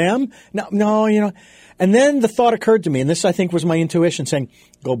ask them. No, And then the thought occurred to me, and this I think was my intuition saying,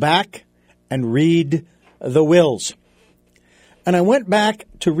 go back and read the wills. And I went back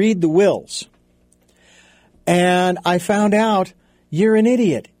to read the wills, and I found out you're an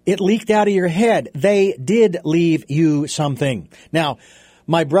idiot. It leaked out of your head. They did leave you something. Now,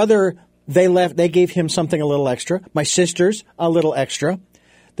 my brother, they gave him something a little extra. My sisters, a little extra.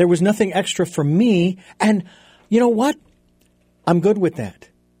 There was nothing extra for me. And you know what? I'm good with that.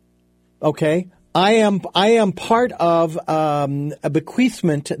 Okay? I am part of a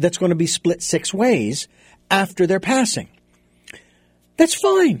bequeathment that's going to be split 6 ways after their passing. That's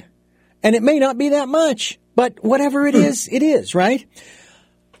fine. And it may not be that much, but whatever it is, right?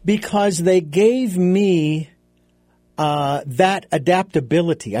 Because they gave me that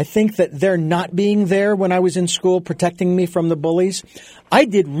adaptability. I think that their not being there when I was in school protecting me from the bullies, I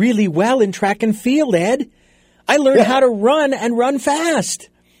did really well in track and field, Ed. I learned how to run and run fast.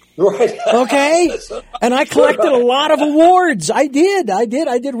 Right. Okay? And I collected a lot of awards. I did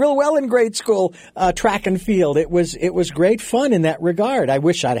real well in grade school, track and field. It was great fun in that regard. I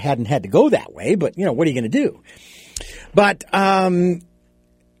wish I hadn't had to go that way, but what are you going to do? But,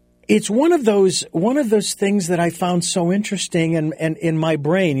 it's one of those things that I found so interesting and in my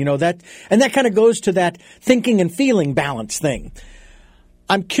brain, that kind of goes to that thinking and feeling balance thing.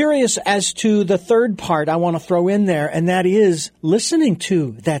 I'm curious as to the third part I want to throw in there, and that is listening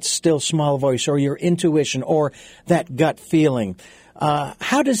to that still small voice or your intuition or that gut feeling.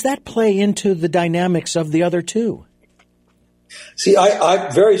 How does that play into the dynamics of the other 2? See, I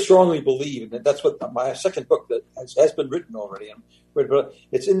very strongly believe, and that's what my second book that has been written already.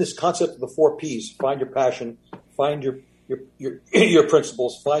 It's in this concept of the 4 Ps: find your passion, find your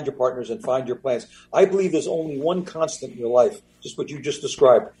principles, find your partners, and find your plans. I believe there's only one constant in your life, just what you just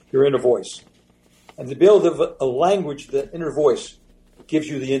described, your inner voice. And to be able to develop a language, that inner voice gives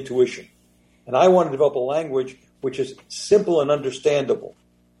you the intuition. And I want to develop a language which is simple and understandable.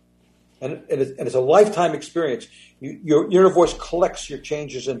 And it's a lifetime experience. Your inner voice collects your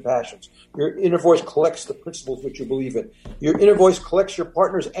changes and passions. Your inner voice collects the principles which you believe in. Your inner voice collects your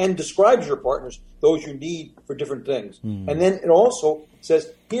partners and describes your partners, those you need for different things. And then it also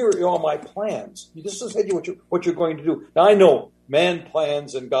says, here are all my plans. This is what you're going to do. Now, I know man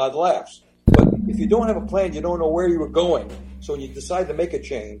plans and God laughs. But if you don't have a plan, you don't know where you were going. So when you decide to make a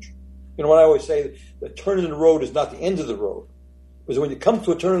change, what I always say, the turn in the road is not the end of the road. Because when you come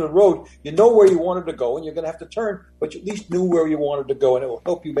to a turn in the road, you know where you wanted to go, and you're going to have to turn, but you at least knew where you wanted to go, and it will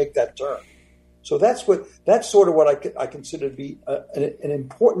help you make that turn. So that's sort of what I consider to be an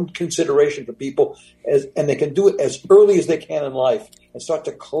important consideration for people, and they can do it as early as they can in life and start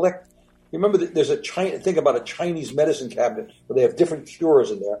to collect. Remember, there's think about a Chinese medicine cabinet where they have different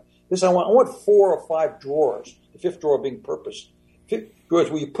cures in there. I want 4 or 5 drawers, the 5th drawer being purpose. Drawers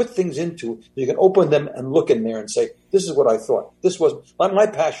where you put things into, you can open them and look in there and say, this is what I thought. This was my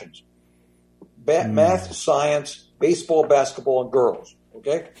passions. Math, science, baseball, basketball, and girls.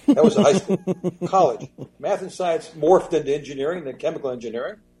 Okay? That was high school. College. Math and science morphed into engineering, then chemical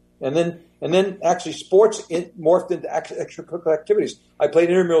engineering. And then actually sports morphed into extracurricular activities. I played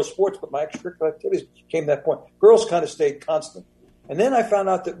intramural sports, but my extracurricular activities came to that point. Girls kind of stayed constant. And then I found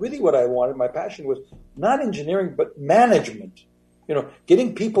out that really what I wanted, my passion was not engineering, but management.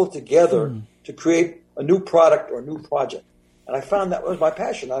 Getting people together to create a new product or a new project. And I found that was my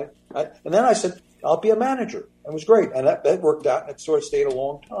passion. And then I said, I'll be a manager. It was great. And that worked out, and it sort of stayed a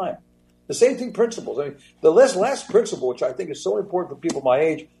long time. The same thing, principles. I mean, the last principle, which I think is so important for people my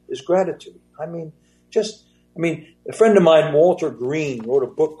age, is gratitude. I mean, a friend of mine, Walter Green, wrote a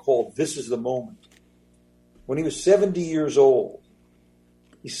book called This Is the Moment. When he was 70 years old,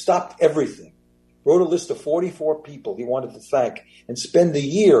 he stopped everything, wrote a list of 44 people he wanted to thank, and spend a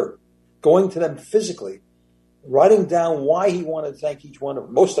year going to them physically, writing down why he wanted to thank each one of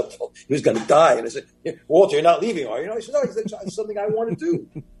them. Most of them, he was going to die. And I said, Walter, you're not leaving, are you? He said, no, it's something I want to do.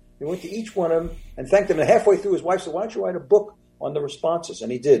 He went to each one of them and thanked them. And halfway through, his wife said, why don't you write a book on the responses?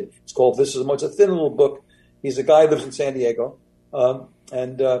 And he did. It's called This Is the Moment. It's a thin little book. He's a guy who lives in San Diego,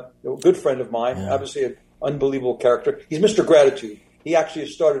 and a good friend of mine, obviously an unbelievable character. He's Mr. Gratitude. He actually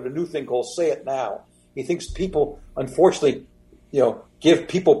has started a new thing called Say It Now. He thinks people, unfortunately, give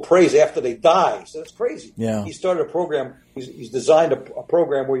people praise after they die. So that's crazy. Yeah. He started a program. He's designed a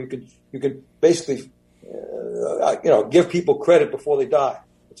program where you can basically, give people credit before they die.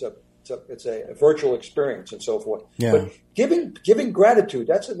 It's a virtual experience and so forth. Yeah. But giving gratitude,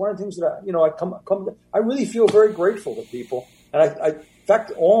 that's one of the things that I really feel very grateful to people. And in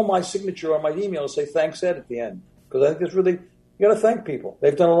fact, all my signature on my emails say thanks Ed at the end, because I think it's really, you got to thank people.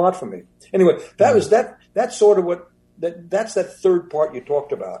 They've done a lot for me. Anyway, that's sort of what. That's that third part you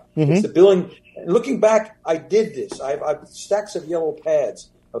talked about. Mm-hmm. It's the billing. Looking back, I did this. I've stacks of yellow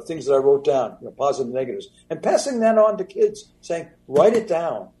pads of things that I wrote down, positive and negatives, and passing that on to kids, saying, write it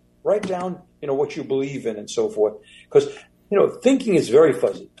down. Write down, what you believe in and so forth. Because, thinking is very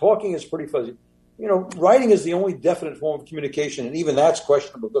fuzzy. Talking is pretty fuzzy. Writing is the only definite form of communication, and even that's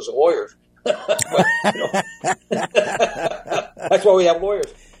questionable because of lawyers. But, that's why we have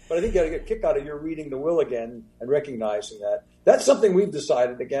lawyers. But I think you got to get a kick out of your reading the will again and recognizing that. That's something we've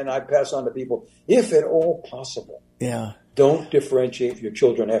decided. Again, I pass on to people, if at all possible. Yeah. Don't differentiate your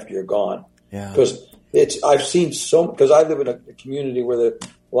children after you're gone. Yeah. Because I've seen because I live in a community where a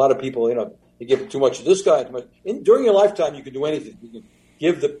lot of people, they give too much to this guy. Too much. During your lifetime, you can do anything. You can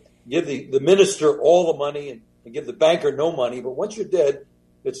give the minister all the money and give the banker no money. But once you're dead,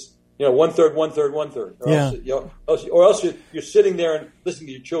 it's 1/3, 1/3, 1/3. Or else you're sitting there and listening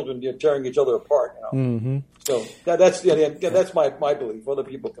to your children tearing each other apart. Mm-hmm. So that's my belief. Other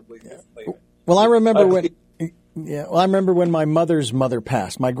people can believe it. Well, I remember I remember when my mother's mother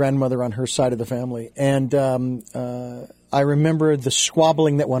passed, my grandmother on her side of the family, and I remember the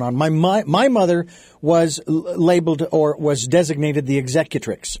squabbling that went on. My mother was labeled or was designated the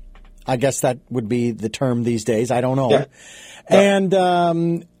executrix. I guess that would be the term these days. I don't know. Yeah.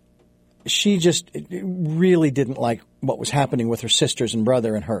 And she just really didn't like what was happening with her sisters and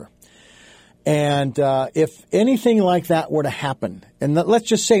brother and her. And if anything like that were to happen, and let's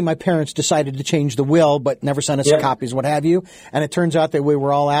just say my parents decided to change the will but never sent us copies, what have you, and it turns out that we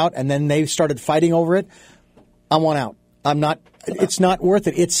were all out, and then they started fighting over it, I want out. I'm not. It's not worth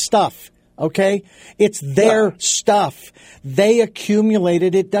it. It's stuff. Okay? It's their stuff. They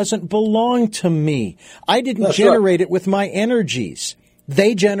accumulated. It doesn't belong to me. I didn't generate it with my energies.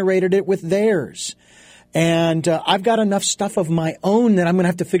 They generated it with theirs. And I've got enough stuff of my own that I'm going to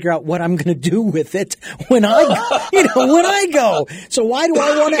have to figure out what I'm going to do with it when I go. So why do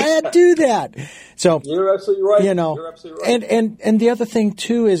I want to do that? So you're absolutely right. You're absolutely right. And the other thing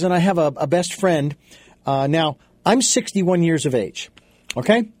too is, and I have a best friend. Now I'm 61 years of age.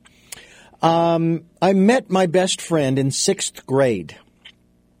 Okay. I met my best friend in 6th grade.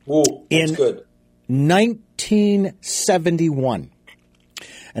 Ooh, that's good. 1971.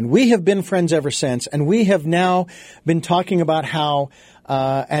 And we have been friends ever since. And we have now been talking about how,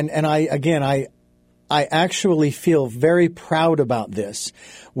 I actually feel very proud about this.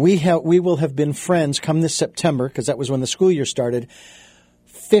 We will have been friends come this September, because that was when the school year started,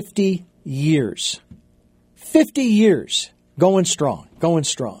 50 years. 50 years. Going strong.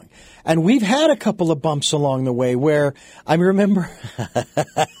 And we've had a couple of bumps along the way where I remember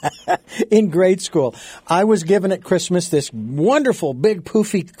in grade school, I was given at Christmas this wonderful, big,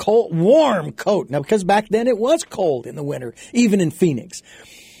 poofy, cold, warm coat. Now, because back then it was cold in the winter, even in Phoenix.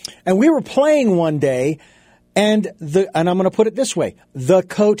 And we were playing one day, and I'm going to put it this way, the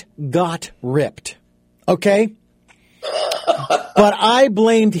coat got ripped. Okay? But I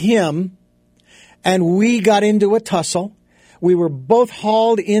blamed him, and we got into a tussle. We were both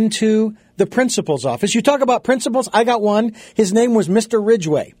hauled into the principal's office. You talk about principals, I got one. His name was Mr.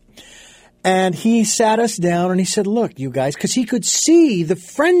 Ridgway. And he sat us down and he said, look, you guys, because he could see the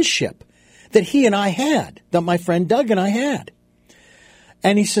friendship that he and I had, that my friend Doug and I had.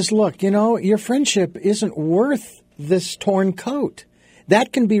 And he says, look, your friendship isn't worth this torn coat.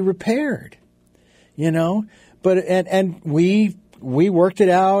 That can be repaired, But and we worked it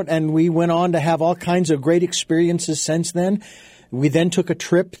out, and we went on to have all kinds of great experiences since then. We then took a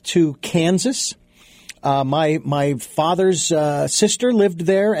trip to Kansas. My father's sister lived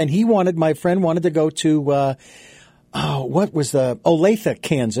there, and my friend wanted to go to Olathe,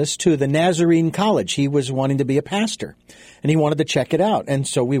 Kansas, to the Nazarene College. He was wanting to be a pastor, and he wanted to check it out. And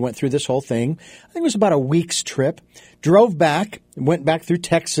so we went through this whole thing. I think it was about a week's trip. Drove back, went back through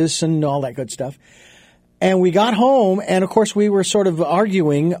Texas and all that good stuff. And we got home, and of course we were sort of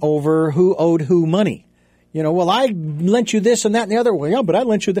arguing over who owed who money. Well, I lent you this and that and the other. Well, yeah, but I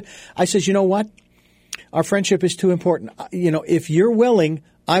lent you that. I says, you know what? Our friendship is too important. If you're willing,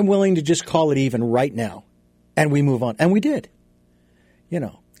 I'm willing to just call it even right now. And we move on. And we did.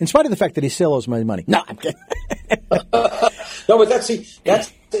 In spite of the fact that he still owes my money. No, I'm kidding. No, but that's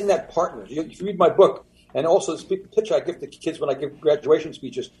in that partner. If you read my book, and also the pitch I give to kids when I give graduation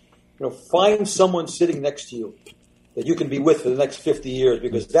speeches, find someone sitting next to you that you can be with for the next 50 years,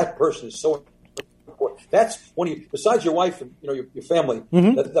 because that person is so important. That's one of you, besides your wife and your family,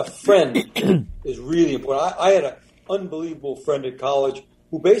 the friend is really important. I had an unbelievable friend at college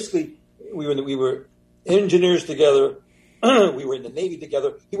who basically we were engineers together. We were in the Navy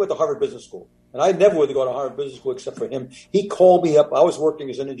together. He went to Harvard Business School. And I never would have gone to Harvard Business School except for him. He called me up. I was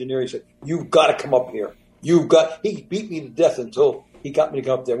working as an engineer. He said, you've got to come up here. He beat me to death until he got me to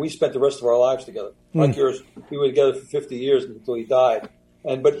come up there. We spent the rest of our lives together. Like yours, we were together for 50 years until he died.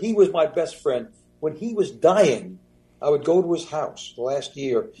 But he was my best friend. When he was dying, I would go to his house the last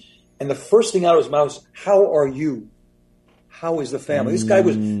year, and the first thing out of his mouth was, how are you? How is the family? This guy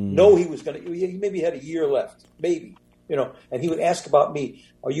he maybe had a year left, maybe, and he would ask about me.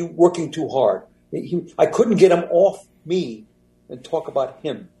 Are you working too hard? I couldn't get him off me and talk about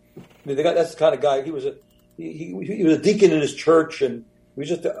him. That's the kind of guy. He was a deacon in his church, and he was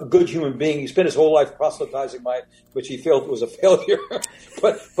just a good human being. He spent his whole life proselytizing which he felt was a failure.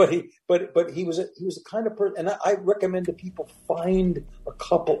 but he was the kind of person, and I recommend to people find a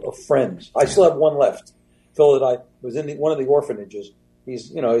couple of friends. I still have one left. Phil, that I was in one of the orphanages.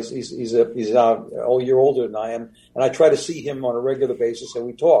 He's a year older than I am, and I try to see him on a regular basis, and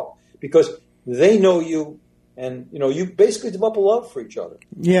we talk because they know you, and you basically develop a love for each other.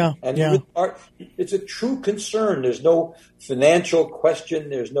 Yeah, and yeah. It's a true concern. There's no financial question.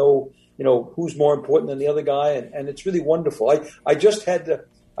 There's no who's more important than the other guy, and it's really wonderful. I just had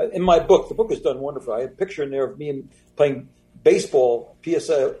in my book. The book is done wonderful. I had a picture in there of me playing baseball,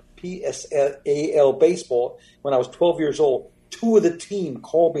 PSAL baseball, when I was 12 years old. Two of the team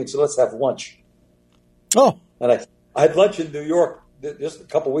called me and said, let's have lunch. Oh. And I had lunch in New York just a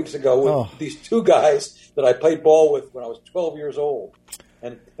couple of weeks ago with these two guys that I played ball with when I was 12 years old.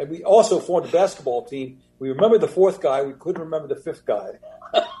 And we also formed a basketball team. We remembered the fourth guy. We couldn't remember the fifth guy.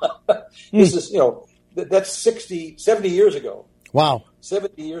 This is, that's 70 years ago. Wow.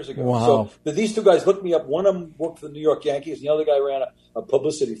 70 years ago. Wow. So these two guys looked me up. One of them worked for the New York Yankees, and the other guy ran a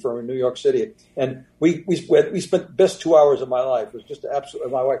publicity firm in New York City. And we spent the best 2 hours of my life. It was just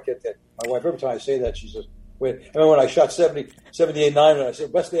absolutely. My wife get that. My wife, every time I say that, she says, "Wait." I remember when I shot 78, 9, and I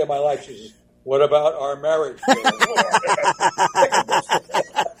said, "Best day of my life." She says, "What about our marriage?"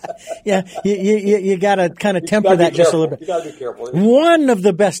 Yeah, you got to kind of temper that just a little bit. You got to be careful. One of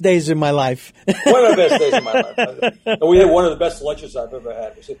the best days in my life. One of the best days in my life. And we had one of the best lunches I've ever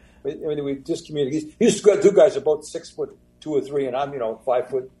had. We just communicated. These two guys are both 6'2" or 3, and I'm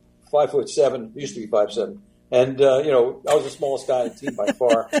 5'7". Used to be 5'7". And I was the smallest guy on the team by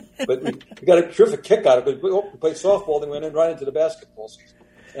far. But we got a terrific kick out of it. We played softball, then we went right into the basketball season,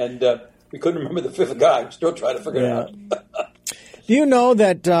 and we couldn't remember the fifth guy. We're still trying to figure it out. Do you know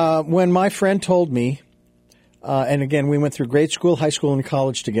that when my friend told me, and again, we went through grade school, high school, and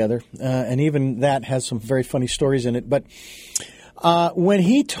college together, and even that has some very funny stories in it. But when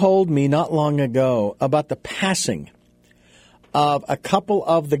he told me not long ago about the passing of a couple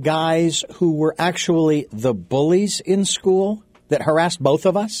of the guys who were actually the bullies in school that harassed both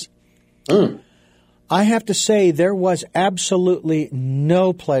of us, I have to say there was absolutely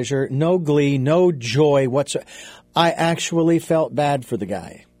no pleasure, no glee, no joy whatsoever. I actually felt bad for the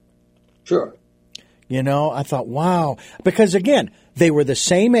guy. Sure. I thought, wow. Because, again, they were the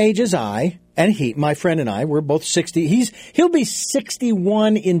same age as I, and my friend and I, we're both 60. He'll be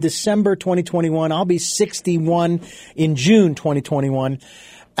 61 in December 2021. I'll be 61 in June 2021.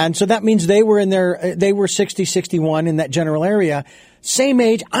 And so that means they were 60, 61 in that general area. Same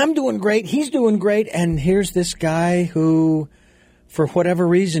age. I'm doing great. He's doing great. And here's this guy who, for whatever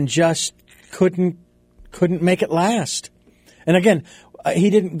reason, just couldn't make it last. And again, he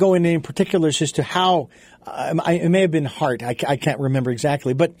didn't go into any particulars as to how. It may have been heart. I can't remember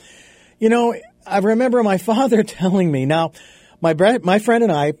exactly. But, I remember my father telling me. Now, my friend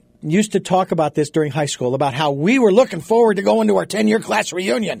and I used to talk about this during high school, about how we were looking forward to going to our 10-year class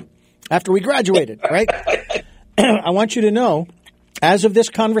reunion after we graduated, right? I want you to know, as of this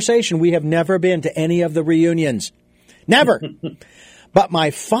conversation, we have never been to any of the reunions. Never. But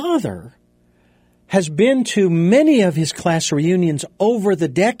my father has been to many of his class reunions over the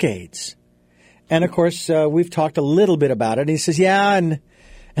decades. And, of course, we've talked a little bit about it. He says, yeah,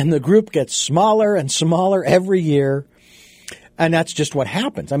 and the group gets smaller and smaller every year. And that's just what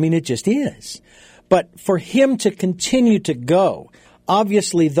happens. I mean, it just is. But for him to continue to go,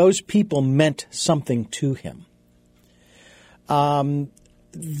 obviously those people meant something to him.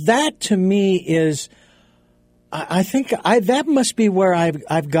 That to me is, I think that must be where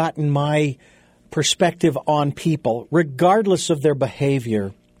I've gotten my perspective on people, regardless of their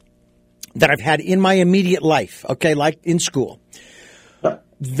behavior, that I've had in my immediate life, okay, like in school,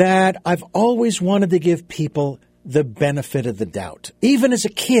 that I've always wanted to give people the benefit of the doubt. Even as a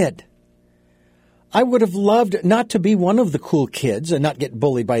kid, I would have loved not to be one of the cool kids and not get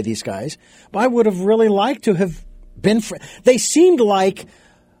bullied by these guys, but I would have really liked to have been they seemed like,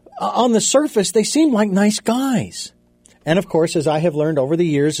 on the surface, they seemed like nice guys. And, of course, as I have learned over the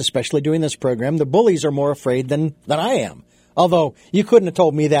years, especially doing this program, the bullies are more afraid than I am. Although you couldn't have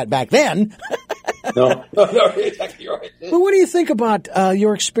told me that back then. No, exactly right. But what do you think about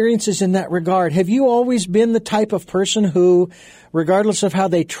your experiences in that regard? Have you always been the type of person who, regardless of how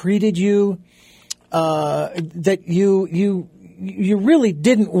they treated you, that you really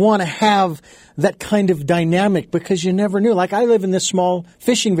didn't want to have that kind of dynamic because you never knew? Like, I live in this small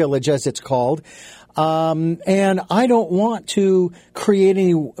fishing village, as it's called, and I don't want to create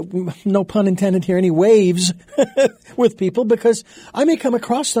any, no pun intended here, any waves with people, because I may come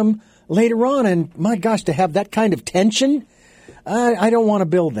across them later on, and my gosh, to have that kind of tension, I don't want to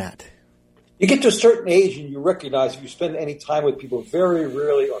build that. You get to a certain age and you recognize if you spend any time with people, very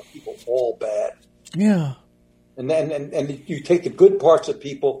rarely are people all bad. Yeah. And you take the good parts of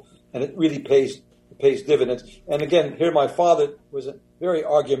people, and it really pays dividends. And again, here my father was a very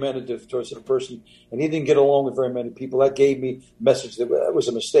argumentative towards a person, and he didn't get along with very many people. That gave me a message that was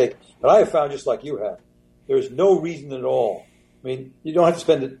a mistake. But I have found, just like you have, there's no reason at all. I mean, you don't have to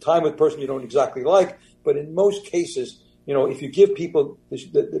spend time with a person you don't exactly like, but in most cases, if you give people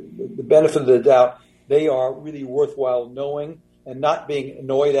the benefit of the doubt, they are really worthwhile knowing and not being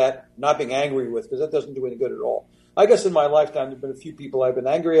annoyed at, not being angry with, because that doesn't do any good at all. I guess in my lifetime, there have been a few people I've been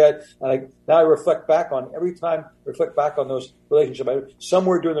angry at, and now I reflect back on those relationships.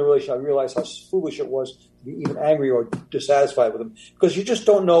 Somewhere during the relationship, I realized how foolish it was to be even angry or dissatisfied with them, because you just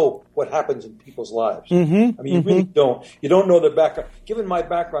don't know what happens in people's lives. Mm-hmm, I mean, you really don't. You don't know their background. Given my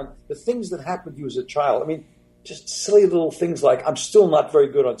background, the things that happened to you as a child, I mean, just silly little things like, I'm still not very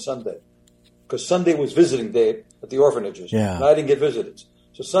good on Sunday, because Sunday was visiting day at the orphanages, and I didn't get visited.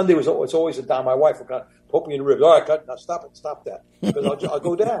 So Sunday it's always a down. My wife would kind of poke me in the ribs. All right, now stop that, because I'll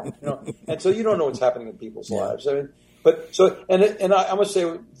go down. And so you don't know what's happening in people's lives. I mean, I must say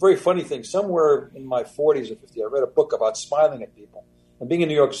a very funny thing. Somewhere in my 40s or 50s, I read a book about smiling at people. And being in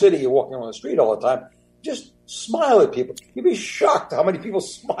New York City, you're walking around the street all the time. Just smile at people. You'd be shocked how many people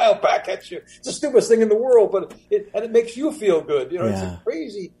smile back at you. It's the stupidest thing in the world, but it makes you feel good. It's a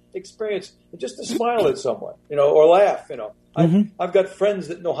crazy experience just to smile at someone, or laugh. I've got friends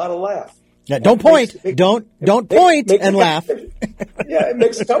that know how to laugh. Yeah, don't point. Don't point and laugh. Yeah, it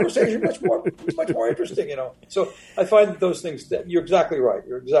makes the conversation much more interesting. So I find those things. You're exactly right.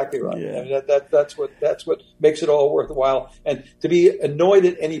 Yeah. I mean, that's what makes it all worthwhile. And to be annoyed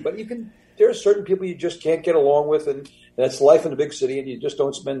at anybody, there are certain people you just can't get along with, and that's life in a big city, and you just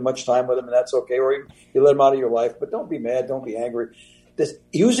don't spend much time with them, and that's okay. Or you let them out of your life, but don't be mad, don't be angry.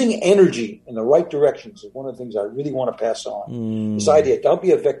 Using energy in the right directions is one of the things I really want to pass on. This idea, don't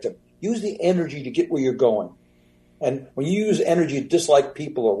be a victim. Use the energy to get where you're going. And when you use energy to dislike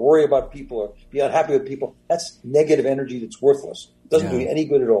people or worry about people or be unhappy with people, that's negative energy that's worthless. It doesn't do you any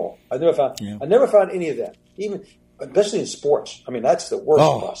good at all. I never found any of that, even especially in sports. I mean, that's the worst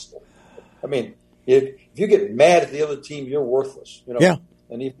possible. I mean, if you get mad at the other team, you're worthless. Yeah.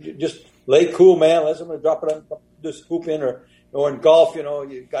 And if you just lay cool, man, let someone drop it on, just hoop in, or in golf,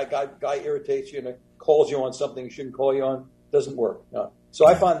 guy irritates you and calls you on something he shouldn't call you on. Doesn't work. No. So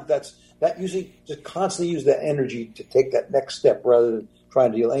I find that usually just constantly use that energy to take that next step rather than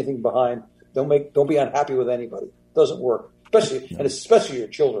trying to deal anything behind. Don't be unhappy with anybody. It doesn't work, especially your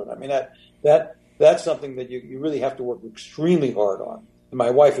children. I mean, that's something that you really have to work extremely hard on. And my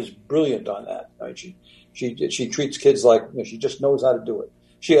wife is brilliant on that. I mean, she treats kids like, she just knows how to do it.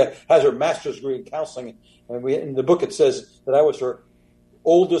 She has her master's degree in counseling, and in the book it says that I was her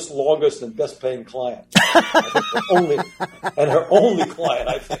oldest, longest, and best paying client. Her only client,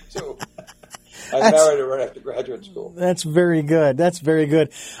 I think, too. I married her right after graduate school. That's very good. That's very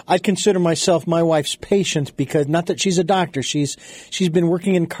good. I consider myself my wife's patient because not that she's a doctor. She's been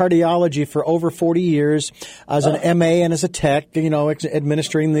working in cardiology for over 40 years as an MA and as a tech,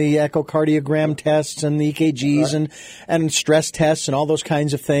 administering the echocardiogram tests and the EKGs and stress tests and all those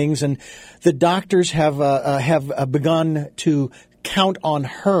kinds of things. And the doctors have begun to count on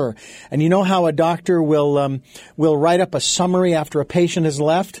her. And you know how a doctor will write up a summary after a patient has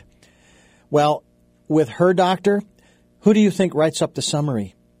left? Well, with her doctor, who do you think writes up the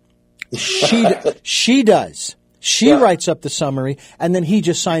summary? She does. She writes up the summary, and then he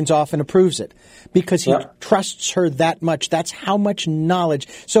just signs off and approves it because he trusts her that much. That's how much knowledge.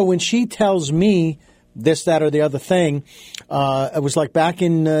 So when she tells me this, that, or the other thing, it was like back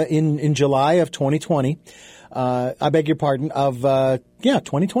in July of 2020. I beg your pardon, of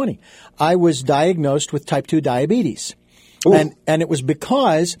 2020. I was diagnosed with type 2 diabetes. Ooh. And it was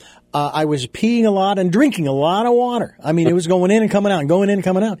because I was peeing a lot and drinking a lot of water. I mean, it was going in and coming out, going in and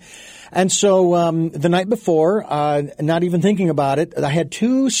coming out. And so the night before, not even thinking about it, I had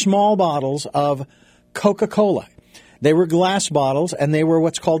 2 small bottles of Coca-Cola. They were glass bottles, and they were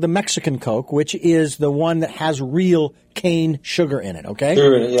what's called the Mexican Coke, which is the one that has real cane sugar in it, okay?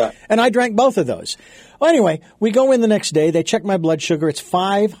 Sure, yeah. And I drank both of those. Well, anyway, we go in the next day. They check my blood sugar. It's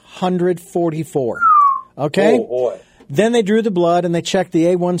 544, okay? Oh, boy. Then they drew the blood, and they checked the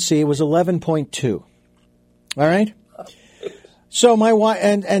A1C. It was 11.2. All right? So my wife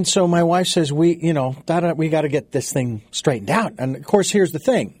and so my wife says, we got to get this thing straightened out. And, of course, here's the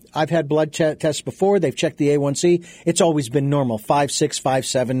thing. I've had blood tests before. They've checked the A1C. It's always been normal, 5.6,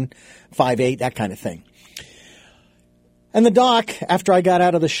 5.7, 5.8, that kind of thing. And the doc, after I got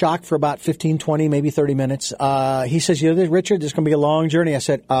out of the shock for about 15, 20, maybe 30 minutes, he says, Richard, this is going to be a long journey. I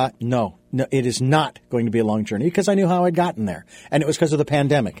said, no, it is not going to be a long journey because I knew how I'd gotten there. And it was because of the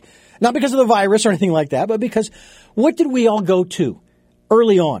pandemic. Not because of the virus or anything like that, but because what did we all go to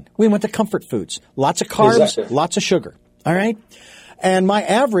early on? We went to comfort foods. Lots of carbs, Lots of sugar. All right? And my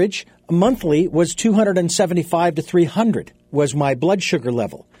average monthly was 275 to 300 was my blood sugar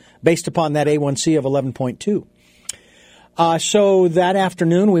level based upon that A1C of 11.2. So that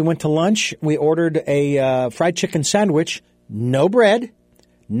afternoon, we went to lunch. We ordered a fried chicken sandwich, no bread,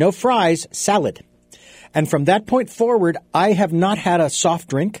 no fries, salad. And from that point forward, I have not had a soft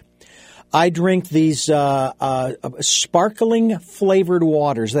drink. I drink these sparkling flavored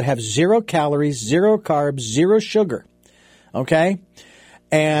waters that have 0 calories, 0 carbs, 0 sugar. Okay?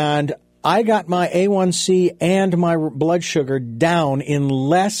 And I got my A1C and my blood sugar down in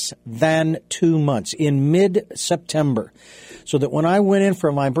less than 2 months, in mid-September. So that when I went in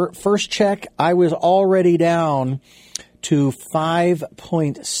for my first check, I was already down to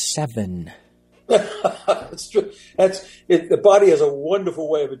 5.7. That's true. The body has a wonderful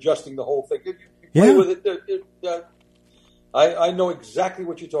way of adjusting the whole thing. You play with it. I know exactly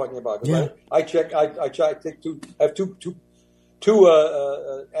what you're talking about. Yeah. I check. I take two. I have two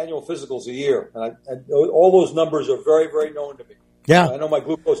annual physicals a year, and all those numbers are very, very known to me. Yeah, I know my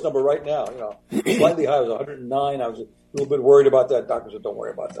glucose number right now. Slightly high. I was 109. I was a little bit worried about that. Doctors said, "Don't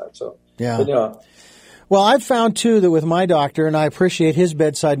worry about that." So yeah. But, well, I've found, too, that with my doctor, and I appreciate his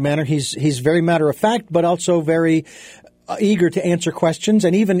bedside manner, he's very matter-of-fact, but also very eager to answer questions,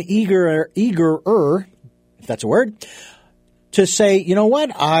 and even eagerer, if that's a word, to say, you know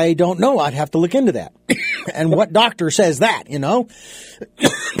what, I don't know, I'd have to look into that. And what doctor says that,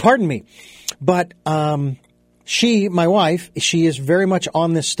 Pardon me. But my wife, she is very much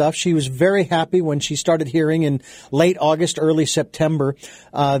on this stuff. She was very happy when she started hearing in late August, early September,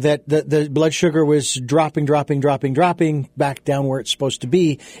 that the blood sugar was dropping back down where it's supposed to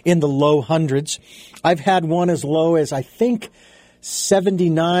be in the low hundreds. I've had one as low as, I think,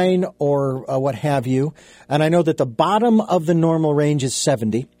 79 or what have you. And I know that the bottom of the normal range is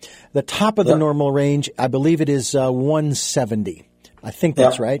 70. The top of the normal range, I believe it is 170. I think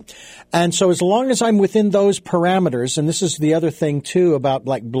that's right. And so as long as I'm within those parameters, and this is the other thing, too, about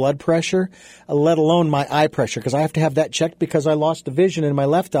like blood pressure, let alone my eye pressure, because I have to have that checked because I lost the vision in my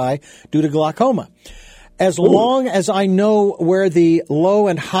left eye due to glaucoma. As long as I know where the low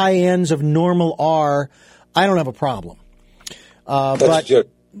and high ends of normal are, I don't have a problem. But, so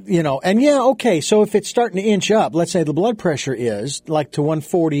if it's starting to inch up, let's say the blood pressure is like to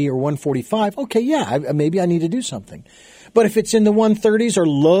 140 or 145, maybe I need to do something. But if it's in the 130s or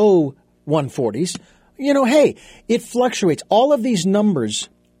low 140s, hey, it fluctuates. All of these numbers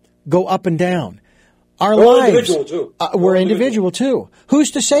go up and down. Our We're lives, individual too. We're individual too. Who's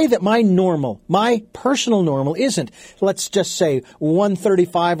to say that my personal normal isn't, let's just say,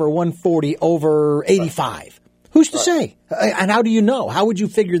 135 or 140 over 85? Who's to say? And how do you know? How would you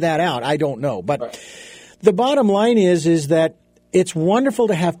figure that out? I don't know. But the bottom line is that it's wonderful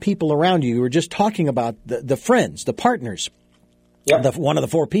to have people around you. You were just talking about the friends, the partners. Yep. One of the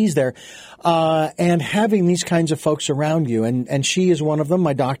 4 Ps there, and having these kinds of folks around you. And she is one of them.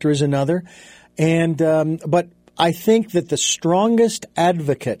 My doctor is another. And but I think that the strongest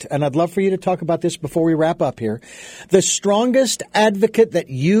advocate, and I'd love for you to talk about this before we wrap up here, the strongest advocate that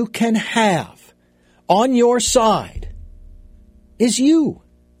you can have on your side is you.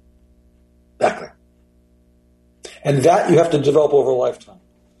 Exactly. And that you have to develop over a lifetime.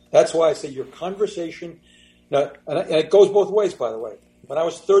 That's why I say your conversation, and it goes both ways, by the way. When I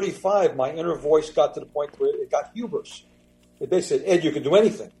was 35, my inner voice got to the point where it got hubris. They said, Ed, you can do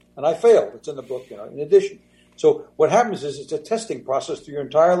anything. And I failed. It's in the book, in addition. So what happens is it's a testing process through your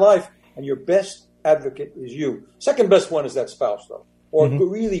entire life, and your best advocate is you. Second best one is that spouse, though, or a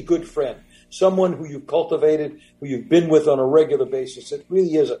really good friend, someone who you've cultivated, who you've been with on a regular basis. It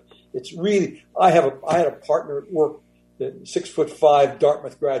really is I had a partner at work, the 6'5"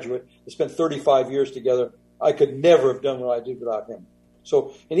 Dartmouth graduate, that spent 35 years together. I could never have done what I did without him.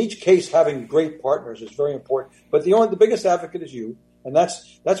 So in each case, having great partners is very important. But the biggest advocate is you. And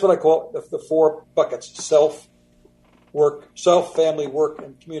that's what I call the 4 buckets: self, work, self, family, work,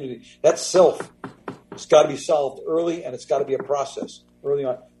 and community. That self has got to be solved early, and it's got to be a process early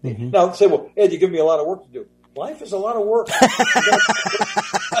on. Mm-hmm. Now, say, well, Ed, you give me a lot of work to do. Life is a lot of work.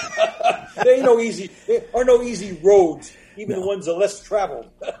 There are no easy roads, even the ones that are less traveled.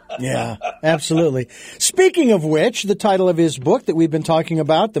 Yeah, absolutely. Speaking of which, the title of his book that we've been talking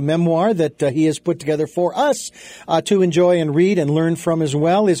about, the memoir that he has put together for us to enjoy and read and learn from as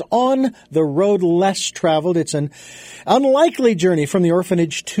well, is On the Road Less Traveled. It's an unlikely journey from the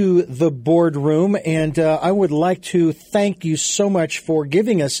orphanage to the boardroom. And I would like to thank you so much for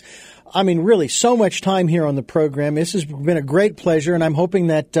giving us really so much time here on the program. This has been a great pleasure, and I'm hoping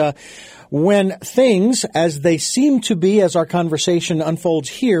that when things, as they seem to be as our conversation unfolds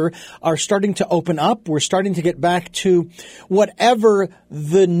here, are starting to open up, we're starting to get back to whatever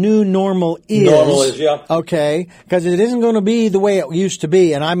the new normal is. Normal is, yeah. Okay, because it isn't going to be the way it used to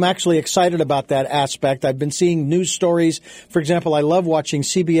be, and I'm actually excited about that aspect. I've been seeing news stories. For example, I love watching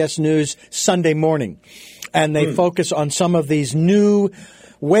CBS News Sunday morning, and they focus on some of these new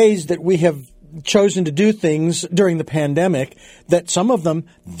ways that we have chosen to do things during the pandemic, that some of them,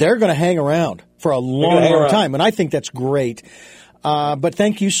 they're going to hang around for a long time. And I think that's great. But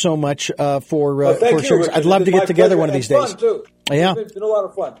thank you so much for sharing. I'd love to get together one of these days. Fun too. Yeah. It's been a lot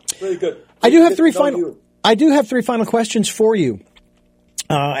of fun. Really good. I do have three final questions for you.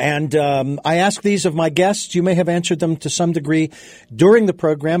 I ask these of my guests. You may have answered them to some degree during the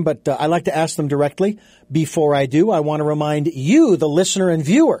program, but I like to ask them directly. Before I do, I want to remind you, the listener and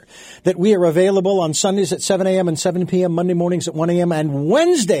viewer, that we are available on Sundays at 7 a.m. and 7 p.m., Monday mornings at 1 a.m., and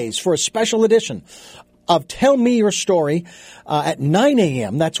Wednesdays for a special edition of Tell Me Your Story at 9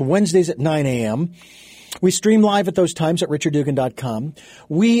 a.m. That's Wednesdays at 9 a.m. We stream live at those times at richarddugan.com.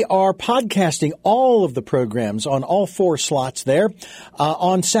 We are podcasting all of the programs on all 4 slots there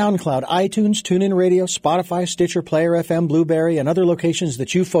on SoundCloud, iTunes, TuneIn Radio, Spotify, Stitcher, Player FM, Blueberry, and other locations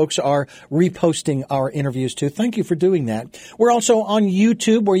that you folks are reposting our interviews to. Thank you for doing that. We're also on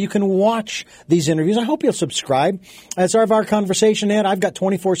YouTube where you can watch these interviews. I hope you'll subscribe. As of our conversation, Ed, I've got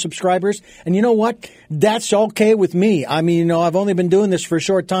 24 subscribers, and you know what? That's okay with me. I've only been doing this for a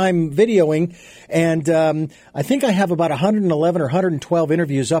short time videoing, and I think I have about 111 or 112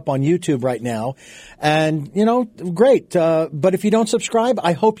 interviews up on YouTube right now. And, great. But if you don't subscribe,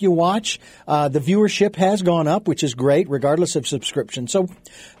 I hope you watch. The viewership has gone up, which is great, regardless of subscription. So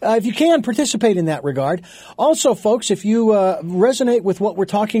if you can, participate in that regard. Also, folks, if you resonate with what we're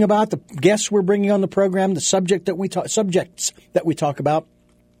talking about, the guests we're bringing on the program, the subjects that we talk about,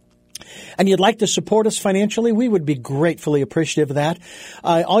 and you'd like to support us financially, we would be gratefully appreciative of that.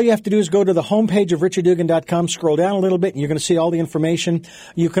 All you have to do is go to the homepage of richarddugan.com, scroll down a little bit, and you're going to see all the information.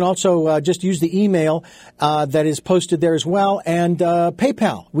 You can also just use the email that is posted there as well, and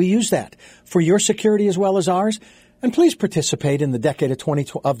PayPal. We use that for your security as well as ours. And please participate in the decade of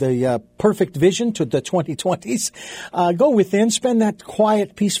the perfect vision to the 2020s. Go within, spend that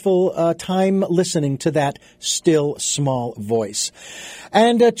quiet, peaceful time listening to that still small voice.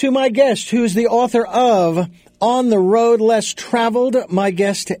 And to my guest, who's the author of On the Road Less Traveled, my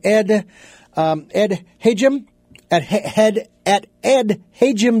guest, Ed Hajim, at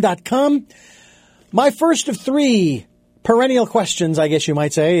edhajim.com. My first of 3 perennial questions, I guess you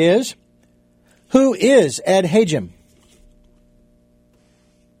might say, is who is Ed Hajim?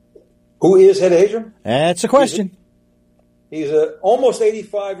 Who is Ed Hajim? That's a question. He's an almost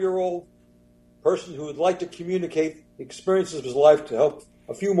 85-year-old person who would like to communicate the experiences of his life to help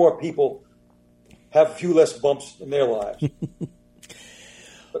a few more people have a few less bumps in their lives.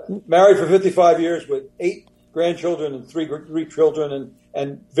 Married for 55 years with 8 grandchildren and 3 children,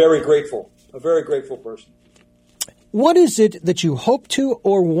 and very grateful, a very grateful person. What is it that you hope to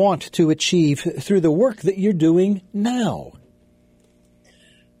or want to achieve through the work that you're doing now?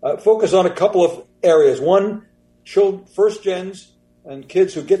 Focus on a couple of areas. One, first gens and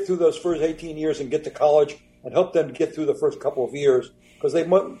kids who get through those first 18 years and get to college, and help them get through the first couple of years, because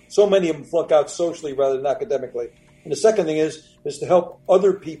so many of them flunk out socially rather than academically. And the second thing is to help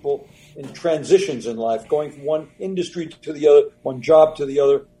other people in transitions in life, going from one industry to the other, one job to the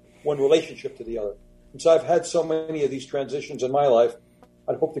other, one relationship to the other. And so I've had so many of these transitions in my life.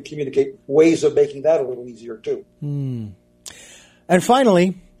 I'd hope to communicate ways of making that a little easier too. And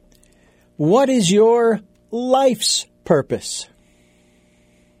finally, what is your life's purpose?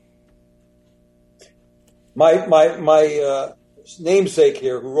 My namesake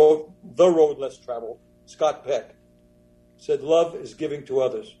here, who wrote The Road Less Traveled, Scott Peck, said, "Love is giving to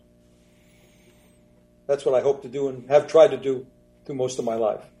others." That's what I hope to do and have tried to do through most of my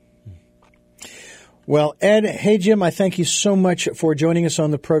life. Well, Ed Hajim, I thank you so much for joining us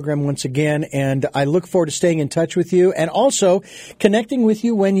on the program once again, and I look forward to staying in touch with you and also connecting with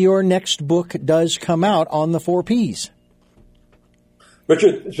you when your next book does come out on the 4 Ps.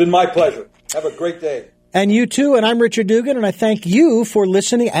 Richard, it's been my pleasure. Have a great day. And you too, and I'm Richard Dugan, and I thank you for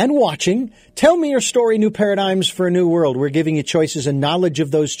listening and watching. Tell me your story, New Paradigms for a New World. We're giving you choices and knowledge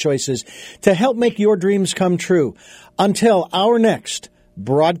of those choices to help make your dreams come true. Until our next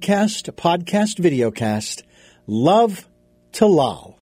broadcast, podcast, videocast, love to Lal.